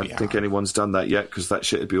 I That would don't be think hard. anyone's done that yet, because that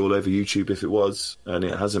shit would be all over YouTube if it was, and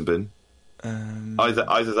it hasn't been. Either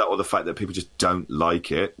that or the fact that people just don't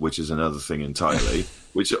like it, which is another thing entirely,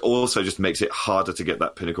 which also just makes it harder to get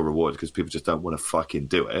that pinnacle reward because people just don't want to fucking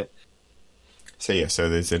do it. So yeah, so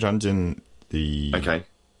there's a dungeon. The Okay.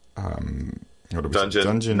 what do we say?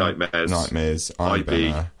 Dungeon, Nightmares, Iron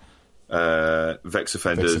IB, Banner, Vex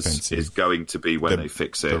Offenders Vex Offensive. is going to be when they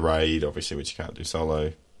fix it. the raid, obviously, which you can't do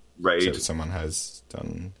solo. Raid. Except someone has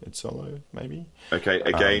done it solo, maybe. Okay,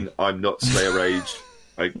 again, I'm not Slayer Rage.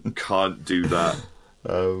 I can't do that.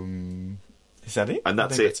 Is that it? And I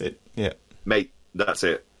that's think it. That's it. Yeah. Mate, that's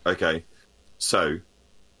it. Okay. So,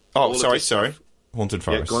 Oh, all of sorry. this stuff- Haunted Yeah,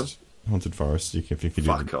 Forest. go on. Haunted Forest. If you do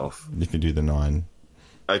Fuck off. If you do the 9.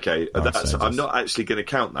 Okay, Nice I'm stages. not actually going to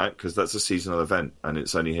count that because that's a seasonal event and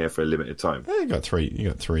it's only here for a limited time. You got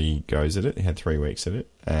three goes at it. You had 3 weeks at it,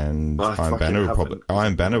 and I Iron fucking Banner haven't.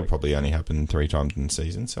 will probably only happen 3 times in the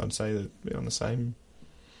season. So I'd say that we're on the same.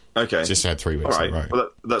 Okay. Just had 3 All weeks right. in a row, Well,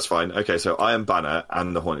 that's fine. Okay, so Iron Banner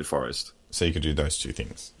and the Haunted Forest. so you could do those 2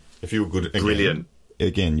 things. If you were good, again, Brilliant.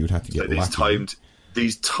 Again, you'd have to get So lucky.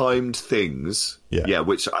 these timed things, Yeah.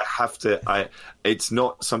 which I have to. It's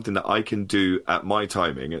not something that I can do at my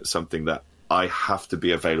timing. It's something that I have to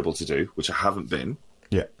be available to do, which I haven't been.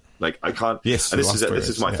 Yeah. Like I can't. Yes, and the this is last it. This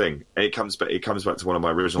is my 3 thing. It comes back to one of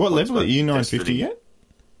my original. What points level are about you? 950 Destiny. yet?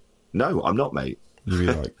 No, I'm not, mate. You'd be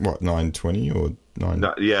like what 920 or 9?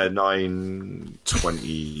 No, yeah,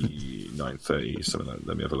 920, 930, something like that.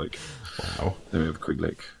 Let me have a look. Wow. Let me have a quick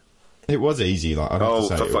look. It was easy. Like I'd have Oh, to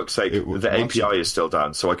say, for fuck's sake! it was- The once API is still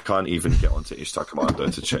down, so I can't even get onto Ishtar Commander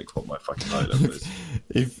to check what my fucking high level is.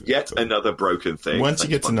 If Yet another broken thing. once you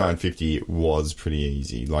Thanks, get to my man. 950, it was pretty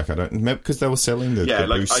easy. Like I don't remember because they were selling the Yeah,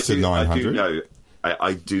 like boost to 900.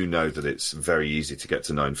 I do know that it's very easy to get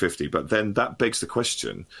to 950, but then that begs the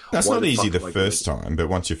question. That's why not easy fuck the am I first time, but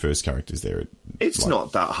once your first character's there, It's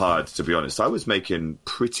not that hard, to be honest. I was making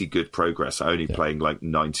pretty good progress, only playing like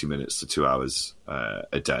 90 minutes to 2 hours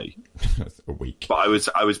a day. a week. But I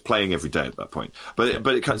was playing every day at that point. But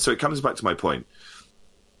it comes back to my point.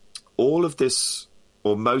 All of this,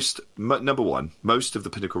 or number one, most of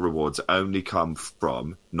the pinnacle rewards only come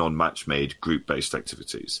from non-match made group based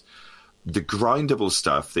activities. The grindable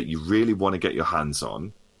stuff that you really want to get your hands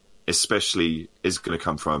on, especially, is going to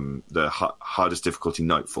come from the hardest difficulty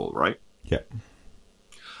Nightfall, right? Yeah.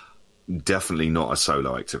 Definitely not a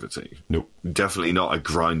solo activity. Nope. Definitely not a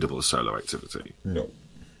grindable solo activity. No.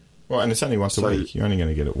 Well, and it's only once a So- week. You're only going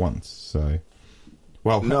to get it once. So,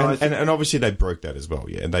 well, No, I think- and obviously they broke that as well.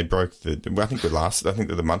 Yeah, they broke the. I think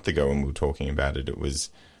that the month ago when we were talking about it, it was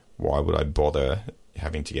why would I bother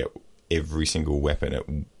having to get every single weapon at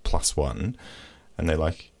 +1? And they're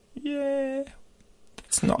like, yeah,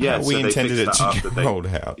 that's not how we so they intended it fixed that to after get they- rolled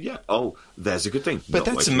out. Yeah. Oh, there's a good thing. But Not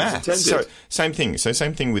that's like it was math. intended. So same thing. So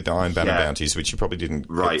same thing with the Iron Banner Yeah. bounties, which you probably didn't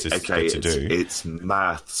Right, get to, okay, get to do. it's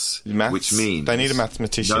maths, Maths, which means they need a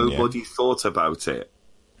mathematician. Nobody thought about it.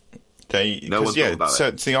 No one thought about so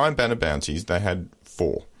it. it's the Iron Banner bounties. They had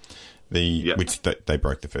 4, which they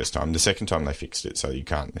broke the first time. The second time they fixed it, so you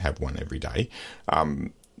can't have one every day.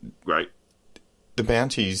 Right. The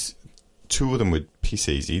bounties, 2 of them were piss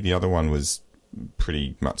easy. The other one was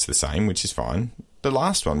pretty much the same, which is fine. The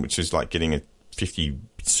last one, which is like getting a 50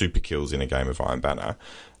 super kills in a game of Iron Banner,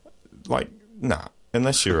 like nah.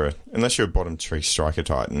 Unless you're a bottom tree striker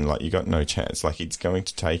titan, like you got no chance. Like it's going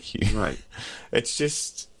to take you. Right. It's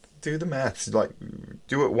just do the maths. Like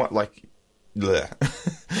do it. What like. Bleh.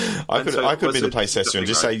 I could be the place tester and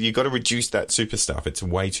just say you got to reduce that super stuff. It's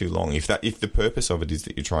way too long. If the purpose of it is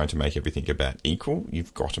that you're trying to make everything about equal,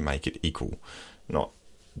 you've got to make it equal, not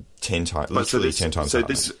 10 times. Literally 10 times. So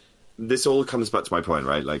harder. this all comes back to my point,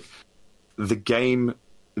 right? Like the game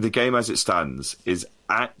as it stands is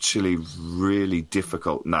actually really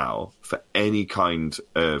difficult now for any kind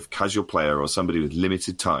of casual player or somebody with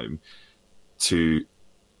limited time to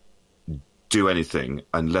do anything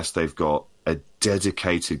unless they've got a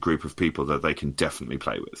dedicated group of people that they can definitely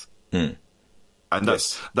play with. And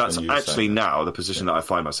that's actually now the position that I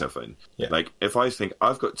find myself in. Yeah. Like, if I think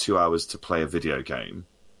I've got 2 hours to play a video game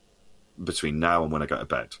between now and when I go to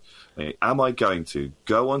bed, like, am I going to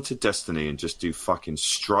go onto Destiny and just do fucking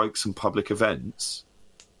strikes and public events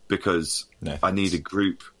because I need a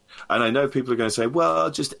group? And I know people are going to say,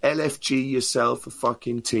 well, just LFG yourself a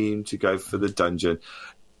fucking team to go for the dungeon.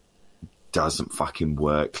 Doesn't fucking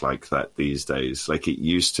work like that these days, like it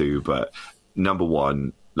used to. But number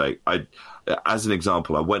one, like, as an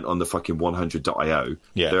example, I went on the fucking 100.io.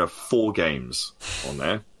 Yeah. There are 4 games on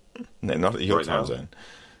there. No, not at your Right time now. zone.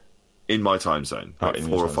 In my time zone. Oh, Like in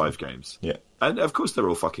 4 your or time 5 zone. games. Yeah. And of course they're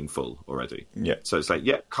all fucking full already. Yeah. So it's like,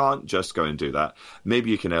 can't just go and do that.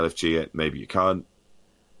 Maybe you can LFG it, maybe you can't.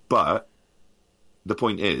 But the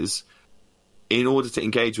point is, in order to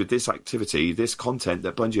engage with this activity, this content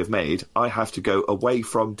that Bungie have made, I have to go away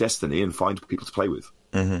from Destiny and find people to play with.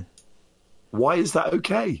 Mm-hmm. Why is that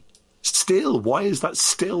okay? Why is that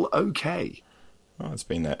still okay? Well, it's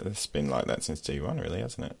been like that since D1, really,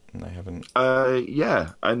 hasn't it? And they haven't.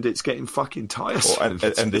 Yeah, and it's getting fucking tiresome.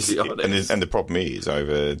 And the problem is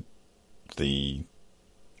over the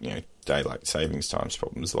daylight savings times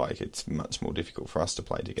problems. Like, it's much more difficult for us to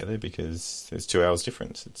play together because there's 2 hours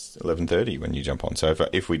difference. It's 11:30 when you jump on. So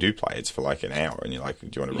if we do play, it's for like an hour, and you're like, "Do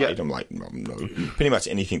you want to raid?" I'm like, "No." Pretty much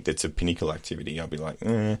anything that's a pinnacle activity, I'll be like,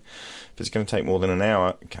 "If it's going to take more than an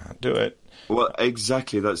hour, I can't do it." Well,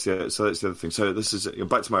 exactly. That's the other thing. So this is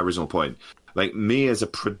back to my original point. Like, me as a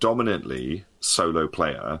predominantly solo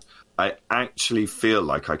player, I actually feel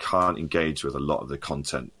like I can't engage with a lot of the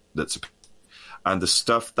content and the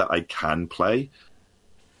stuff that I can play.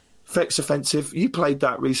 Vex Offensive, you played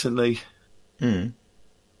that recently.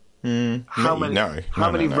 How many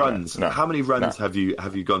runs have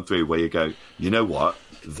you gone through where you go, you know what,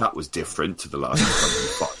 that was different to the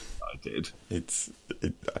last one I did?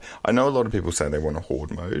 I know a lot of people say they want a horde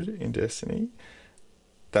mode in Destiny.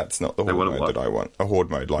 That's not the horde mode that I want. A horde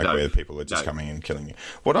mode, where people are just coming and killing you.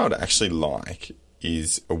 What I would actually like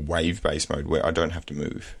is a wave-based mode where I don't have to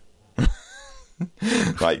move.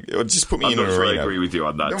 Like, just put me in an arena. I agree with you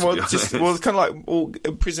on that. It's kind of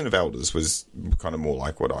like Prison of Elders was kind of more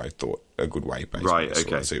like what I thought a good wave-based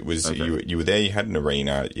mode was. It was you were there, you had an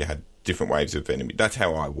arena, you had different waves of enemy. That's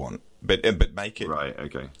how I want, but make it right.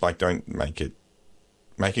 Okay, like, don't make it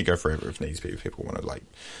go forever if needs be. If people want to, like,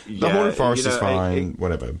 the Haunted Forest is fine,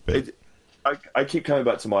 whatever. But I keep coming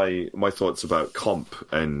back to my thoughts about comp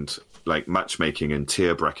and like matchmaking and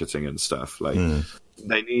tier bracketing and stuff. Like,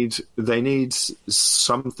 they need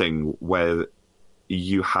something where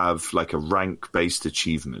you have like a rank based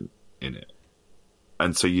achievement in it,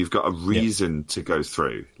 and so you've got a reason to go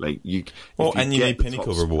through. Like, you need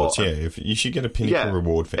pinnacle rewards. If you should get a pinnacle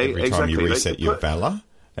reward for every time you reset your valor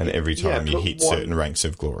and every time you hit certain ranks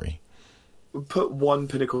of glory. Put one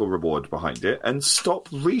pinnacle reward behind it and stop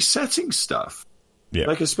resetting stuff. Yeah.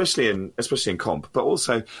 Like, especially in comp, but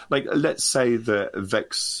also, like, let's say the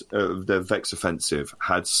Vex Offensive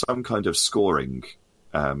had some kind of scoring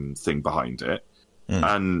thing behind it,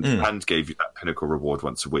 and gave you that pinnacle reward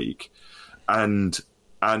once a week, and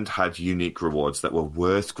had unique rewards that were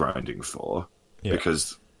worth grinding for. Yeah.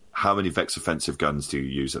 Because how many Vex Offensive guns do you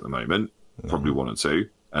use at the moment? Probably 1 or 2.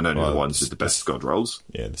 And only the ones with the best god rolls.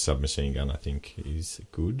 Yeah, the submachine gun, I think, is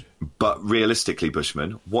good. But realistically,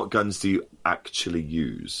 Bushman, what guns do you actually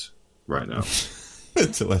use right now?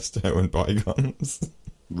 Telesto and Bygones.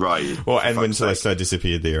 Right. Well, and when Telesto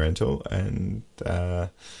disappeared, the Oriental and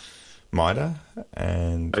Mida,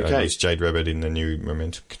 and I used Jade Rabbit in the new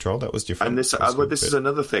Momentum Control. That was different. And this is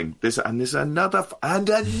another thing. This is another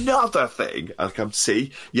thing. I come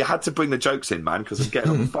see. You had to bring the jokes in, man, because I'm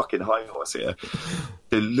getting on the fucking high horse here.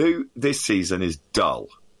 The loot this season is dull.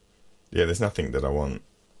 Yeah, there's nothing that I want.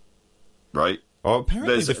 Right. Oh,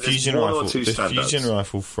 apparently the fusion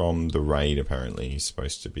rifle from the raid apparently is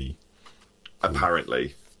supposed to be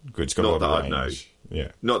apparently good. It's got not a lot that of range. I'd know.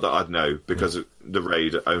 Yeah. Not that I'd know, because the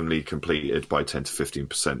raid only completed by 10 to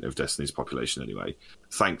 15% of Destiny's population anyway.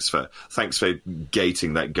 Thanks for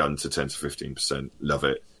gating that gun to 10 to 15%. Love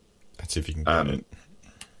it. That's if you can get it.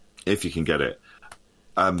 If you can get it.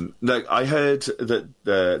 Look, I heard that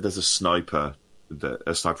there's a sniper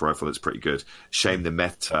rifle that's pretty good. Shame the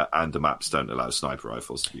meta and the maps don't allow sniper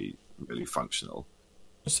rifles to be really functional.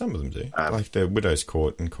 Some of them do, like the Widow's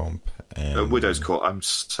Court and comp. Widow's Court, I'm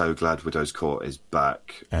so glad Widow's Court is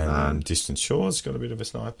back. And Distant Shore's got a bit of a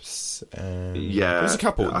snipes. Yeah, there's a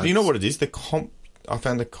couple. Do you know what it is? I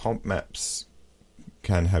found the comp maps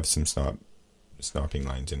can have some sniping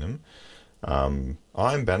lanes in them.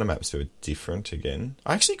 Iron Banner maps are different again.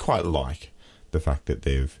 I actually quite like the fact that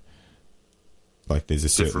they've like there's a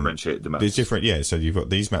certain differentiate the maps. There's different, yeah. So you've got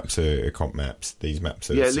these maps are comp maps, these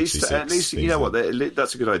maps are 66, at least you know what,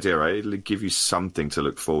 that's a good idea, right? It'll give you something to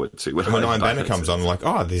look forward to. When Iron Banner comes on, I'm like,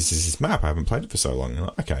 oh, this is this map. I haven't played it for so long.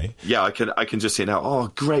 Like, okay, yeah, I can just see now.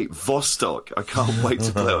 Oh, great, Vostok! I can't wait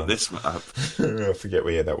to play on this map. I forget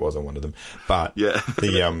where that was on one of them, but yeah,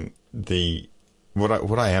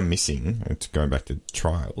 what I am missing, going back to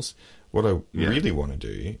Trials. What I really want to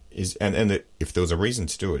do is, and if there was a reason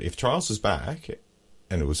to do it, if Trials was back,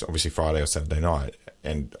 and it was obviously Friday or Saturday night,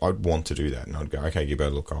 and I'd want to do that, and I'd go, okay,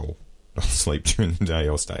 Gibbo, look, I'll sleep during the day,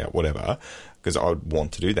 I'll stay up, whatever, because I'd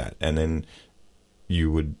want to do that. And then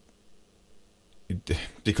you would,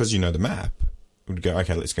 because you know the map, would go,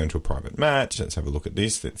 okay, let's go into a private match, let's have a look at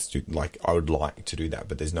this, let's do, like, I would like to do that,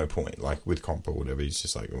 but there's no point. Like, with comp or whatever, it's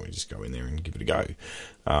just like, well, we just go in there and give it a go.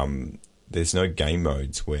 There's no game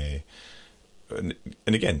modes where, and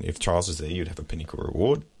again, if Trials was there, you'd have a pinnacle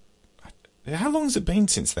reward. How long has it been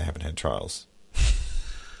since they haven't had Trials? Do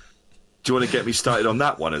you want to get me started on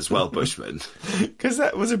that one as well, Bushman? Because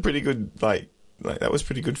that was a pretty good, like that was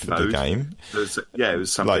pretty good for the game. It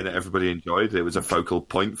was something that everybody enjoyed. It was a focal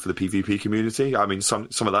point for the PvP community. I mean, some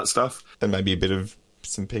of that stuff. And maybe a bit of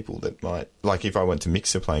some people that might, like if I went to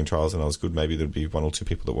Mixer playing Trials and I was good, maybe there'd be one or two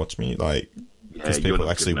people that watch me, like... Yeah, you're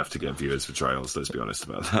not good enough to get viewers for Trials, let's be honest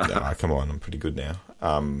about that. No, come on, I'm pretty good now.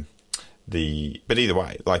 But either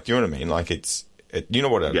way, like, do you know what I mean? Like, you know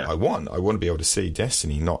what I want? I want to be able to see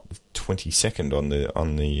Destiny not 22nd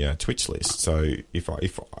on the Twitch list. So if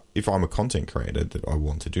I'm a content creator that I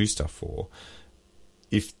want to do stuff for,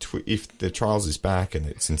 if the Trials is back and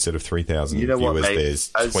it's instead of 3,000 viewers,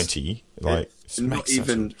 there's 20. Like, it makes such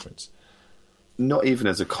a difference. Not even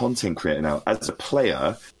as a content creator now, as a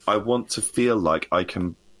player, I want to feel like I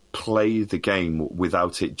can play the game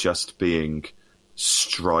without it just being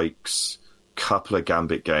strikes, couple of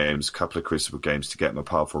Gambit games, couple of Crucible games to get my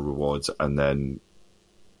powerful rewards, and then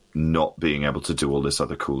not being able to do all this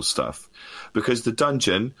other cool stuff. Because the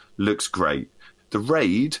dungeon looks great. The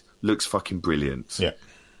raid looks fucking brilliant. Yeah.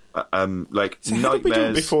 Like, so how did we do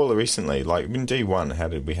it before recently? Like in D1, how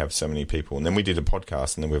did we have so many people? And then we did a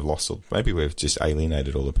podcast, and then we've lost all. Maybe we've just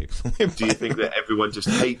alienated all the people. Do you think that everyone just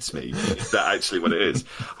hates me? Is that actually what it is?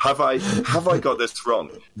 Have I got this wrong?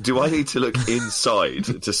 Do I need to look inside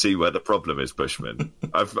to see where the problem is, Bushman?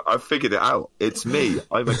 I've figured it out. It's me.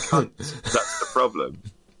 I'm a cunt. That's the problem.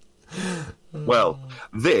 Well,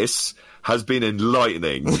 this has been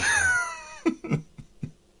enlightening.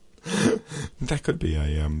 That could be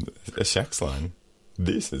a Shaxx line.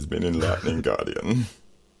 This has been enlightening, Guardian.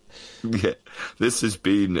 Yeah, this has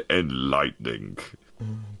been enlightening. Oh,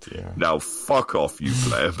 dear. Now fuck off, you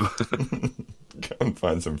pleb. Go and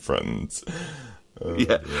find some friends. Oh,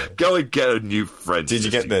 yeah, dear. Go and get a new friend. Did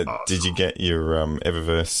you get your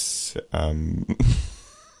Eververse?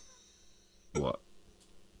 What?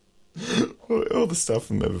 All the stuff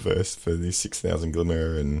from Eververse for the 6,000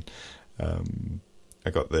 Glimmer, and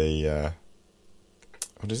I got the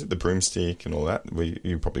what is it, the broomstick and all that.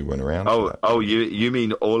 You probably weren't around. You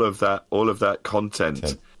mean all of that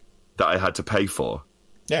content that I had to pay for?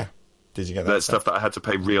 Yeah. Did you get that stuff that I had to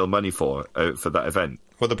pay real money for that event?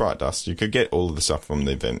 Well, the Bright Dust. You could get all of the stuff from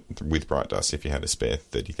the event with Bright Dust if you had a spare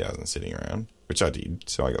 30,000 sitting around, which I did.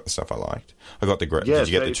 So I got the stuff I liked. I got the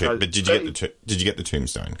did you get the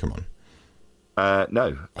tombstone? Come on.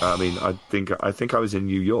 No, I mean, I think I was in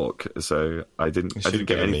New York, so I didn't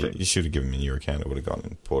get anything. You should have given me your account. I would have gone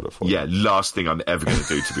and poured it for you. Yeah, last thing I'm ever going to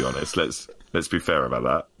do, to be honest. Let's be fair about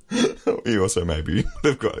that. You also maybe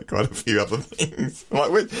have got quite a few other things. Like,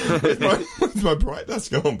 where's my Bright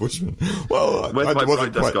Dust gone, Bushman? Well, where's my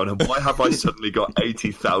Bright Dust gone, and why have I suddenly got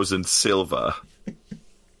 80,000 silver?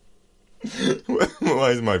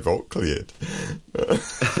 Why is my vault cleared?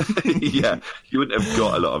 Yeah, you wouldn't have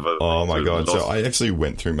got a lot of it. Oh my god! So I actually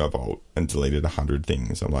went through my vault and deleted 100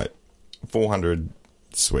 things. I'm like, 400,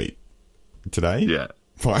 sweet. Today, yeah,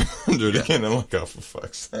 500 again. I'm like, oh, for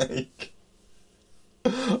fuck's sake!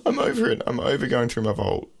 I'm over it. I'm over going through my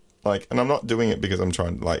vault. Like, and I'm not doing it because I'm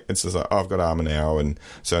trying. Like, it's just like, oh, I've got armor now, and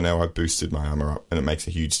so now I've boosted my armor up, and it makes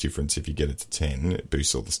a huge difference if you get it to 10. It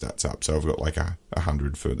boosts all the stats up. So I've got like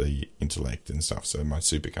 100 for the intellect and stuff. So my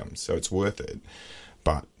super comes. So it's worth it.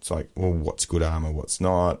 But it's like, well, what's good armor? What's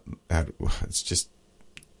not? It's just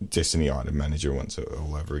Destiny item manager wants it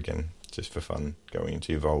all over again, just for fun. Going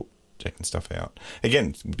into your vault, checking stuff out.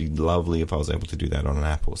 Again, it'd be lovely if I was able to do that on an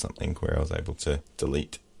app or something, where I was able to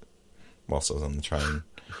delete whilst I was on the train.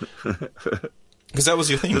 Because that was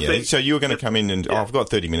your thing, yeah? So you were going to come in and, I've got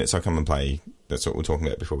 30 minutes, I'll come and play that's what we were talking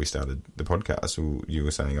about before we started the podcast. You were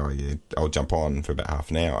saying, "Oh, yeah, I'll jump on for about half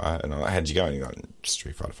an hour," and I'm like, "How'd you go?" And you're like,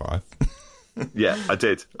 "Street Fighter 5." Yeah, I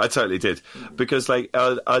did. I totally did. Because, like,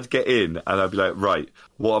 I'd get in and I'd be like, right,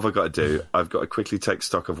 what have I got to do? I've got to quickly take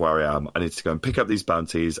stock of where I am. I need to go and pick up these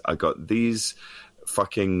bounties. I got these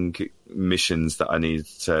fucking missions that I need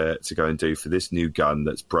to go and do for this new gun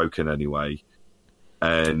that's broken anyway.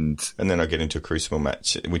 And then I get into a Crucible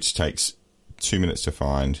match, which takes 2 minutes to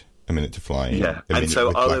find, a minute to fly in. Yeah, and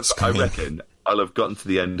so I reckon I'll have gotten to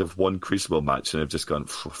the end of one Crucible match and have just gone,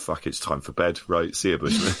 fuck, it's time for bed. Right, see you,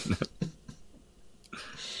 Bushman.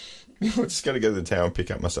 I just got to go to the tower, pick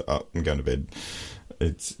up myself up, and go to bed.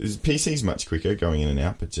 PC's much quicker going in and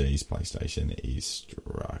out, but geez, PlayStation is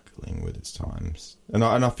struggling with its times. And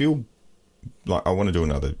I feel like I want to do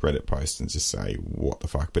another Reddit post and just say, what the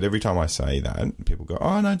fuck? But every time I say that, people go,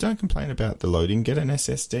 oh no, don't complain about the loading, get an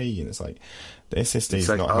SSD. And it's like, the SSD is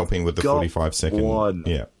not helping with the 45-second. One.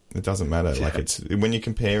 Yeah, it doesn't matter. Yeah. Like, it's when you're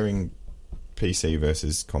comparing PC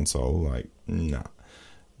versus console, like, nah.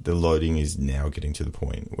 The loading is now getting to the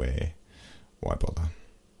point where, why bother?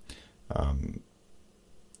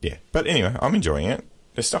 Yeah, but anyway, I'm enjoying it.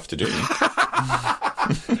 There's stuff to do.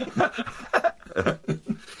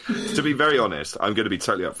 To be very honest, I'm going to be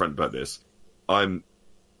totally upfront about this. I'm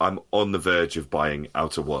on the verge of buying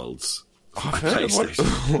Outer Worlds. I've heard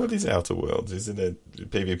what is Outer Worlds? Is it a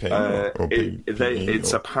PvP or PvE?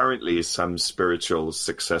 It's apparently some spiritual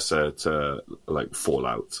successor to like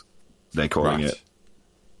Fallout. They're calling it.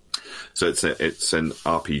 So it's an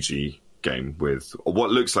RPG game with what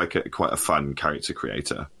looks like quite a fun character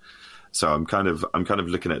creator. So I'm kind of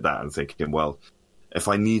looking at that and thinking, well, if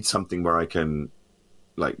I need something where I can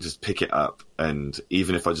like just pick it up, and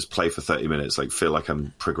even if I just play for 30 minutes, like feel like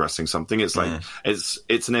I'm progressing something, it's like it's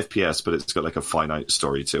an FPS, but it's got like a finite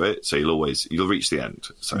story to it. So you'll reach the end.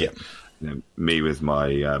 So yeah. You know, me with my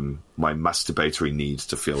my masturbatory need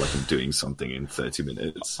to feel like I'm doing something in 30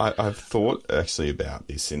 minutes. I've thought actually about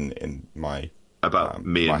this in my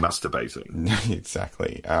me and masturbating.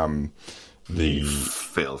 Exactly. The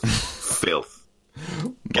filth.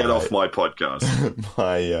 Get off my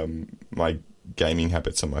podcast. My gaming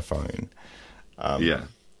habits on my phone. Yeah.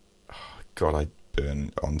 God, I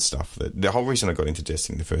burn on stuff that... The whole reason I got into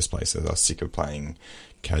Destiny in the first place is I was sick of playing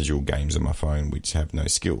casual games on my phone which have no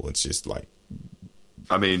skill. It's just like...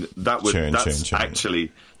 I mean, that's churn.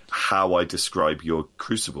 actually how I describe your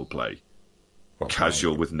Crucible play.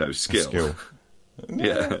 Casual with no skill.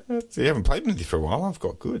 Yeah. You haven't played with me for a while. I've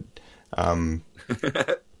got good.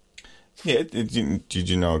 Yeah, did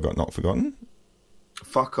you know I got Not Forgotten?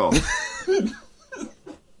 Fuck off.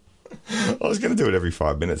 I was going to do it every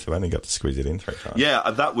 5 minutes. I've only got to squeeze it in 3 times.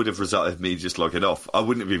 Yeah, that would have resulted in me just logging off. I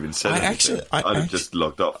wouldn't have even said anything. I'd have just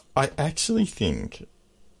logged off. I actually think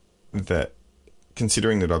that,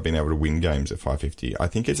 considering that I've been able to win games at 550, I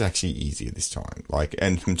think it's actually easier this time. Like,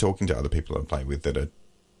 and from talking to other people I play with that are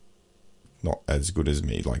not as good as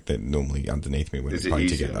me, like they're normally underneath me when we play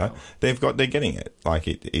together, they're getting it. Like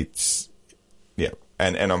it's yeah.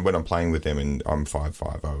 And when I'm playing with them and I'm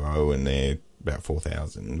 5500 and they're about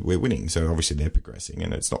 4,000, we're winning. So obviously they're progressing,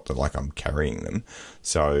 and it's not that like I'm carrying them.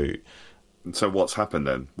 So what's happened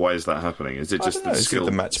then? Why is that happening? Is it just the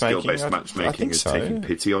skill-based matchmaking is taking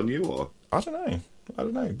pity on you, or I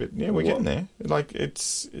don't know. But yeah, we're getting there. Like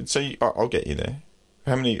I'll get you there.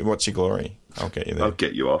 What's your glory? I'll get you there. I'll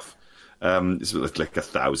get you off. It's like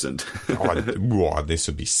 1,000. This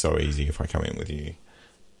would be so easy if I come in with you.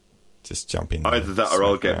 Just jump in. Either that, or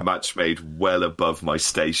I'll get match made well above my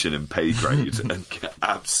station and pay grade and get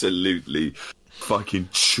absolutely fucking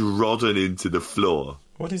trodden into the floor.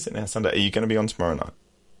 What is it now, Sunday? Are you going to be on tomorrow night?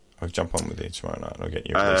 I'll jump on with you tomorrow night. I'll get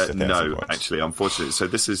you at least 1,000 no, points. actually, unfortunately. So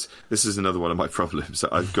this is another one of my problems.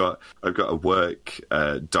 I've got a work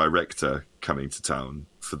director coming to town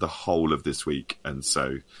for the whole of this week, and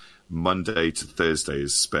so Monday to Thursday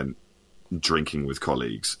is spent drinking with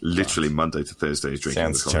colleagues. Literally, Monday to Thursday is drinking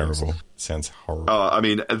with colleagues. Sounds terrible. Sounds horrible. Oh, I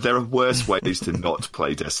mean, there are worse ways to not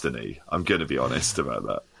play Destiny. I'm going to be honest about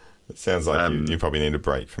that. It sounds like you probably need a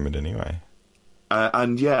break from it anyway.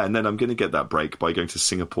 And then I'm going to get that break by going to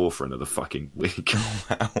Singapore for another fucking week.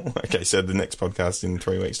 Wow. Okay, so the next podcast in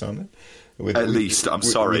 3 weeks' time then? At least, I'm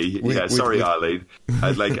sorry. Sorry, Arlene.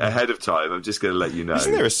 Like, ahead of time, I'm just going to let you know.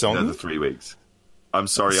 Isn't there a song? Another 3 weeks. I'm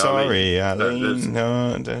sorry, Arlene. Sorry, Arlene.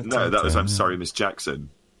 No, that was I'm sorry, Miss Jackson.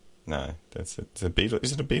 No, it's a Beatles.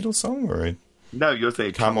 Is it a Beatles song or a... No, you're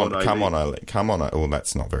thinking Come on, Arlene. Come on. Oh,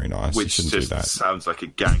 that's not very nice. Which you shouldn't just do that. Sounds like a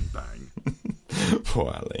gangbang. Poor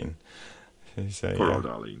Arlene. Poor old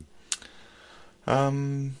Arlene.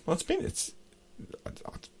 Well,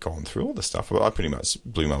 I'd gone through all the stuff. I pretty much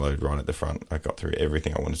blew my load right at the front. I got through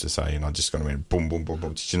everything I wanted to say, and I just got in boom, boom, boom,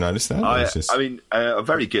 boom. Did you notice that?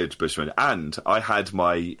 Very good, Bushman. And I had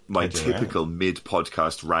my typical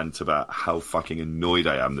mid-podcast rant about how fucking annoyed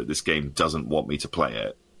I am that this game doesn't want me to play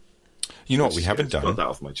it. You know what we haven't done? Got that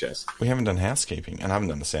off my chest. We haven't done housekeeping, and I haven't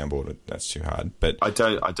done the soundboard. That's too hard. But I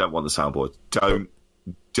don't want the soundboard.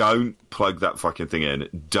 Don't plug that fucking thing in.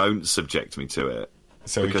 Don't subject me to it.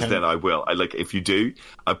 Because then I will. If you do,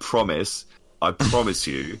 I promise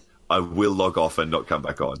you, I will log off and not come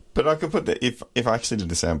back on. But I could put that if I actually did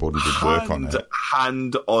the soundboard and did work on it.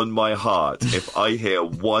 Hand on my heart. If I hear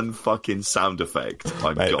one fucking sound effect,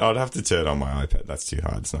 I'm gone. I'd have to turn on my iPad. That's too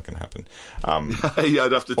hard. It's not going to happen. Yeah,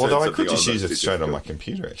 I'd have to. Although I could just use it straight on my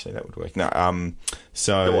computer. Actually, that would work. No,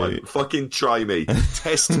 so go on, fucking try me,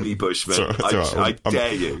 test me, Bushman. I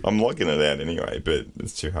dare you. I'm logging it out anyway, but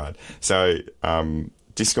it's too hard. So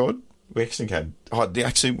Discord. We actually had.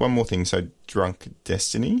 Actually, one more thing. So, Drunk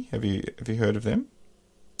Destiny. Have you heard of them?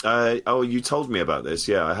 You told me about this.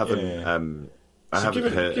 Yeah, I haven't. Yeah. I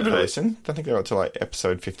haven't heard. Give it a listen. I think they're up to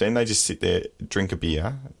episode 15. They just sit there, drink a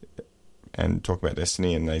beer, and talk about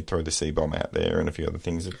Destiny, and they throw the C-bomb out there and a few other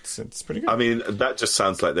things. It's pretty good. I mean, that just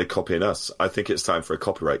sounds like they're copying us. I think it's time for a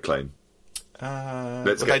copyright claim. They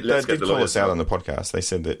did call us out on the podcast. They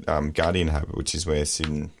said that Guardian Hub, which is where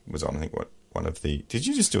Sin was on, I think one of the... Did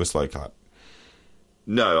you just do a slow cut?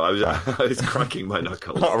 No, I was cracking my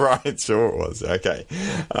knuckles. Oh, right, sure it was. Okay.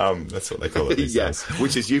 That's what they call it these days.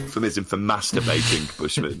 Which is euphemism for masturbating,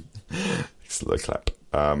 Bushman. Slow clap.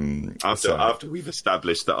 After we've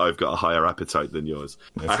established that I've got a higher appetite than yours.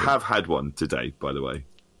 I have had one today, by the way.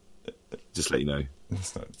 Just let you know.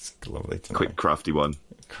 It's lovely to know. Quick, crafty one.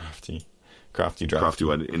 Crafty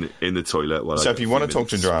one in the toilet. So if you want to talk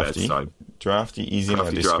to Drafty is in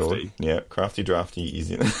our Discord. Drafty. Yeah, Drafty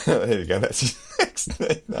is in. There you go. That's his next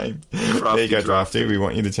name. There you go, Drafty. We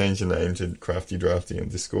want you to change your name to Crafty on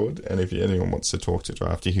Discord. And if anyone wants to talk to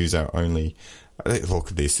Drafty, who's our only... Look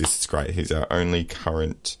at this. This is great. He's our only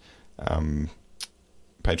current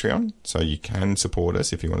Patreon. So you can support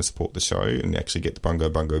us if you want to support the show and actually get the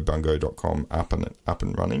bungo.com up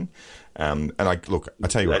and running. And I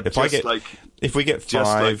tell you what, if we get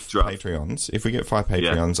 5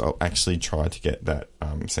 Patreons, I'll actually try to get that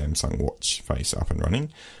Samsung Watch face up and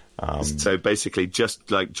running. So basically,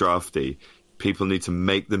 just like Drafty, people need to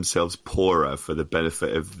make themselves poorer for the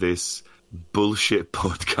benefit of this bullshit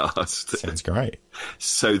podcast. Sounds great.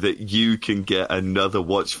 So that you can get another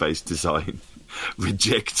watch face design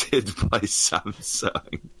rejected by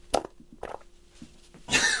Samsung.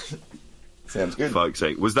 Sounds good. For fuck's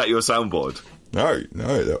sake. Was that your soundboard? No,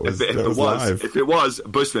 that was live. If it was,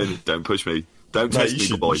 Bushman, don't push me. Don't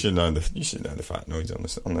test me, boy. You should know the fart noise on the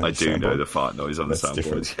soundboard. I do know the fart noise on the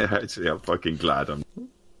soundboard. Yeah, actually, I'm fucking glad.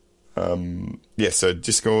 So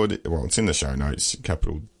Discord, well, it's in the show notes.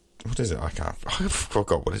 What is it? I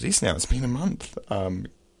forgot what it is now. It's been a month.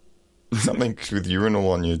 Something with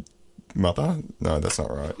urinal on your mother? No, that's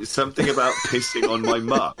not right. Something about pissing on my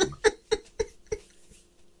mum.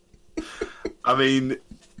 I mean,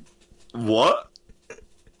 what?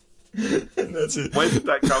 That's it. Where did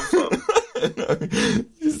that come from?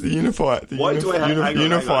 It's the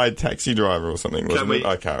unified taxi driver or something.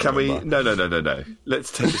 I can't remember. No.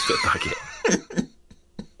 Let's take a step back here.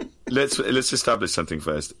 Let's establish something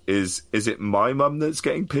first. Is it my mum that's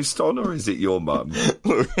getting pissed on, or is it your mum?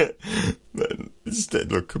 Look,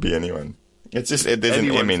 could be anyone. It's just there's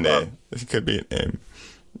an M in there. It could be an M.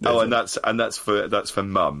 And that's for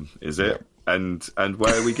mum, is it? Yeah. And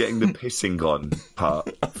where are we getting the pissing on part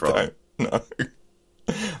from? No,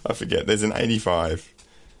 I forget. There's an 85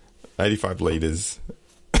 litres.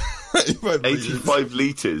 85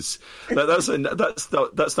 litres. That's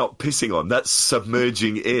not pissing on. That's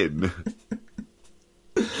submerging in.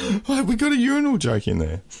 We got a urinal joke in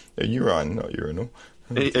there. A urine, not urinal.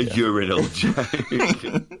 A urinal joke.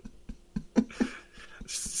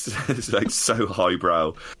 It's like so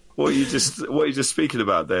highbrow. What are you just speaking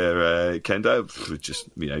about there, Kendo? Just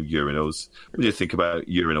urinals. What do you think about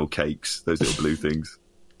urinal cakes? Those little blue things.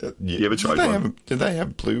 You ever tried one? Do they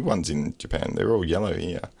have blue ones in Japan? They're all yellow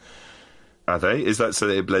here. Are they? Is that so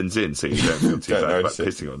that it blends in, so you don't feel too bad about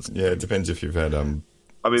pissing on? Yeah, it depends if you've had. I mean,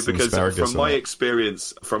 because from my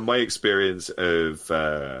experience of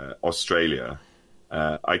Australia,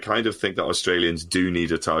 I kind of think that Australians do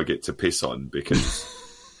need a target to piss on because.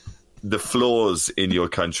 The floors in your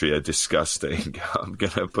country are disgusting. I'm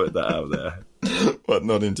going to put that out there. What,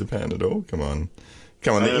 not in Japan at all? Come on.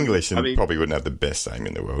 The English probably wouldn't have the best aim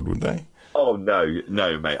in the world, would they? Oh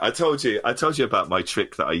no, mate! I told you about my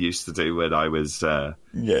trick that I used to do when I was I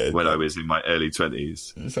was in my early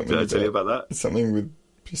 20s. Did I tell you about that? Something with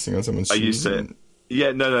pissing on someone's shoes. I used to.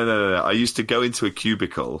 Yeah, no. I used to go into a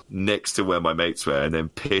cubicle next to where my mates were, and then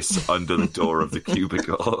piss under the door of the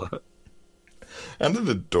cubicle. Under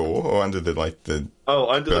the door, or under the the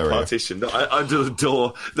under barrier? The partition, no, under the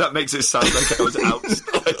door. That makes it sound like I was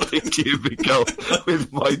outside the cubicle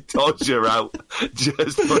with my dodger out,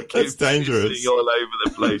 just fucking That's dangerous. all over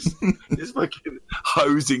the place, just fucking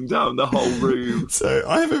hosing down the whole room. So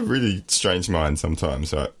I have a really strange mind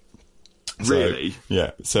sometimes, right? Really?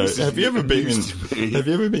 Yeah. So have you ever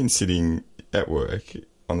been sitting at work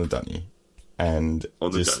on the dunny and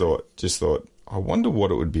just thought, I wonder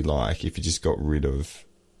what it would be like if you just got rid of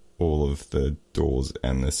all of the doors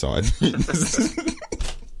and the side bins.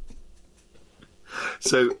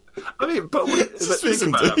 So, I mean, but let's think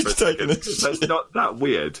about that for a second. That's not that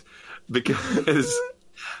weird because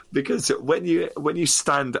when you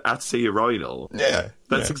stand at a urinal,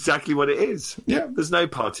 that's exactly what it is. Yeah, there's no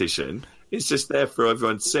partition. It's just there for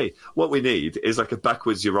everyone to see. What we need is like a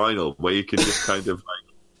backwards urinal where you can just kind of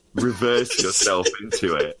reverse yourself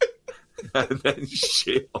into it. And then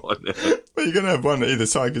shit on it. Well, you're going to have one either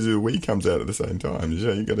side because the wee comes out at the same time.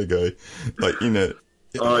 You've got to go in a...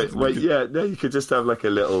 All right, no, you could just have like a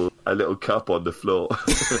little cup on the floor.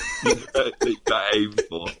 You got aim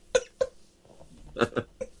for.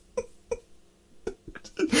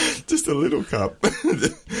 Just a little cup.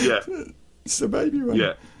 Yeah. It's a baby one.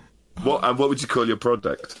 Yeah. What would you call your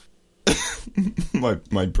product? my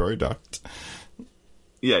product.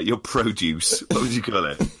 Yeah, your produce. What would you call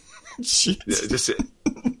it? Shit. Just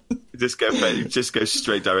go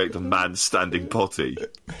straight direct to man standing potty.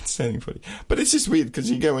 Standing potty. But it's just weird because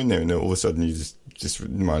you go in there and all of a sudden you just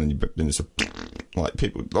mind you, and it's like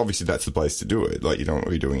people. Obviously, that's the place to do it. Like you don't want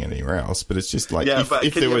to be doing it anywhere else. But it's just like but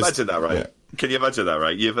can you imagine that, right? Yeah. Can you imagine that,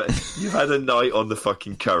 right? You've had a night on the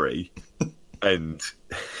fucking curry, and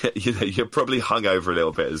you're probably hungover a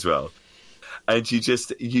little bit as well. And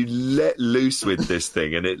you let loose with this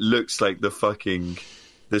thing, and it looks like the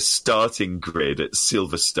starting grid at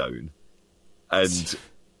Silverstone, and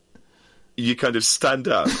you kind of stand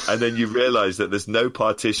up, and then you realise that there's no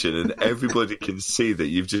partition, and everybody can see that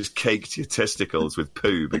you've just caked your testicles with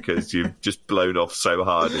poo because you've just blown off so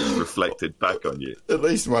hard it's reflected back on you. At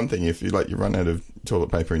least one thing, if you run out of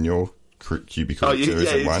toilet paper in your cubicle,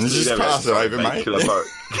 just pass it over, mate.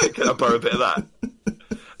 Can I borrow a bit of that?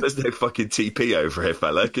 There's no fucking TP over here,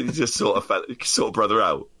 fella. Can you just sort brother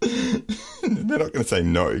out? They're not going to say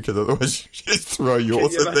no, because otherwise you just throw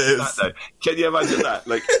yours at theirs. Can you imagine that?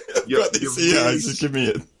 Like, just give me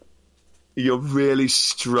it. You're really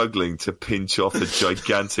struggling to pinch off a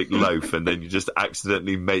gigantic loaf, and then you just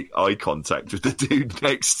accidentally make eye contact with the dude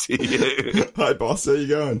next to you. Hi, boss. How you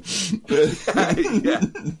going? Yeah.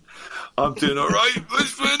 I'm doing all right,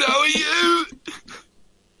 Bushman. How are you?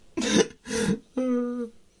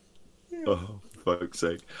 Oh, for fuck's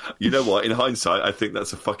sake. You know what? In hindsight, I think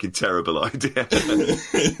that's a fucking terrible idea.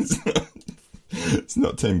 It's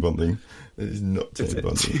not team bonding. It is not team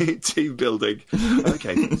bonding. Team building.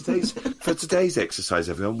 Okay, for today's exercise,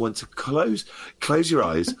 everyone, want to close your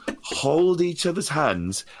eyes, hold each other's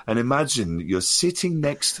hands, and imagine you're sitting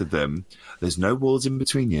next to them. There's no walls in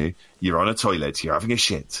between you. You're on a toilet. You're having a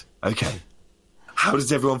shit. Okay. How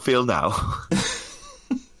does everyone feel now?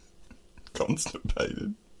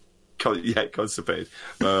 Constipated. Constipated.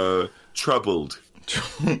 Troubled.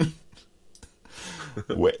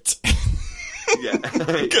 Wet. Yeah.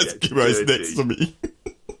 Because Gibbo's next to me.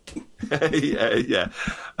 Yeah.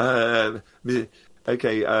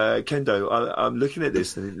 Okay, Kendo, I'm looking at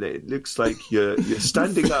this, and it looks like you're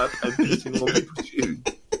standing up and pissing on people's shoes.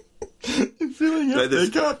 You're filling up their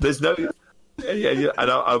cup. There's no... Yeah,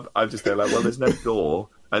 and I'm just there like, well, there's no door,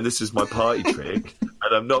 and this is my party trick,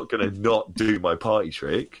 and I'm not going to not do my party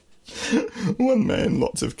trick. One man,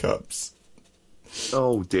 lots of cups.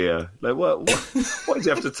 Oh dear! Like, why do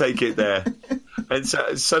you have to take it there? And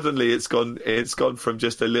so suddenly it's gone from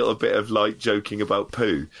just a little bit of light joking about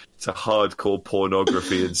poo to hardcore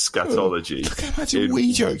pornography and scatology. Look how much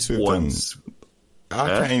wee jokes we've done.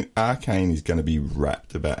 Arcane is going to be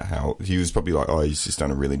rapped about how he was probably like, he's just done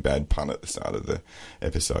a really bad pun at the start of the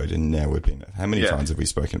episode, and now we've been. How many times have we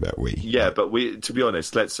spoken about wee? Yeah, but to be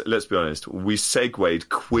honest, let's be honest. We segued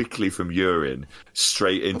quickly from urine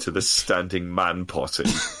straight into the standing man potty.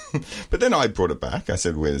 But then I brought it back. I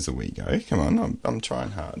said, "Where does the wee go? Come on, I'm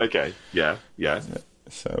trying hard." Okay, yeah.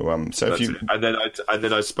 So if you and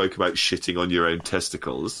then I spoke about shitting on your own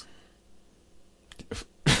testicles.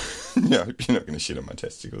 Yeah, I hope you're not going to shit on my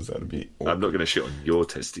testicles. That'd be awkward. I'm not going to shit on your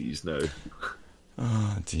testes, no.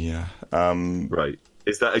 Oh, dear. Right.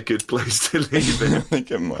 Is that a good place to leave it? I think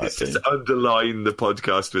it might Let's be. just underline the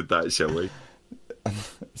podcast with that, shall we?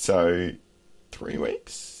 So, 3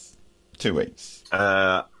 weeks? 2 weeks?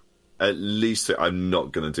 At least I'm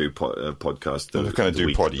not going to do podcast. I'm not going to do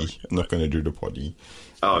week. potty. I'm not going to do the potty.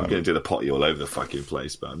 Oh, I'm going to do the potty all over the fucking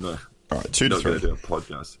place, but I'm not. All right, 2 to Not 3. going to do a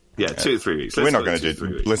podcast. Yeah, 2 to 3 weeks. We're Let's not go going to 2 to 3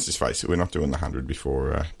 do. weeks. Let's just face it. We're not doing the 100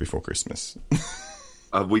 before Christmas.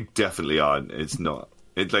 We definitely aren't. It's not.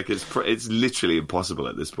 It's literally impossible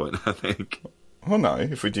at this point, I think. Well, no.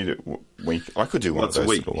 If we did it week, I could do one Once of a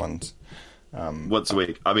those week. little ones. Once a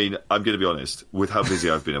week. I mean, I'm going to be honest. With how busy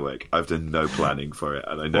I've been at work, I've done no planning for it,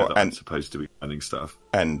 and I know that I'm supposed to be planning stuff.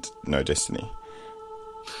 And no Destiny.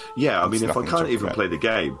 Yeah, I mean, if I nothing to can't talk even about. play the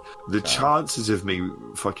game, the chances of me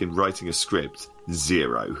fucking writing a script,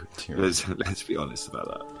 0. Zero. Let's be honest about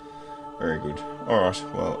that. Very good. All right.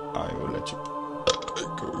 Well, I will let you go.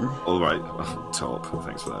 All right, top.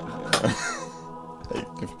 Thanks for that. Hey,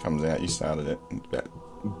 if it comes out, you started it. About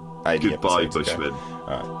 80 Goodbye, episodes ago. Bushman.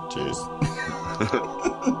 All right.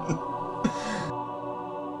 Cheers.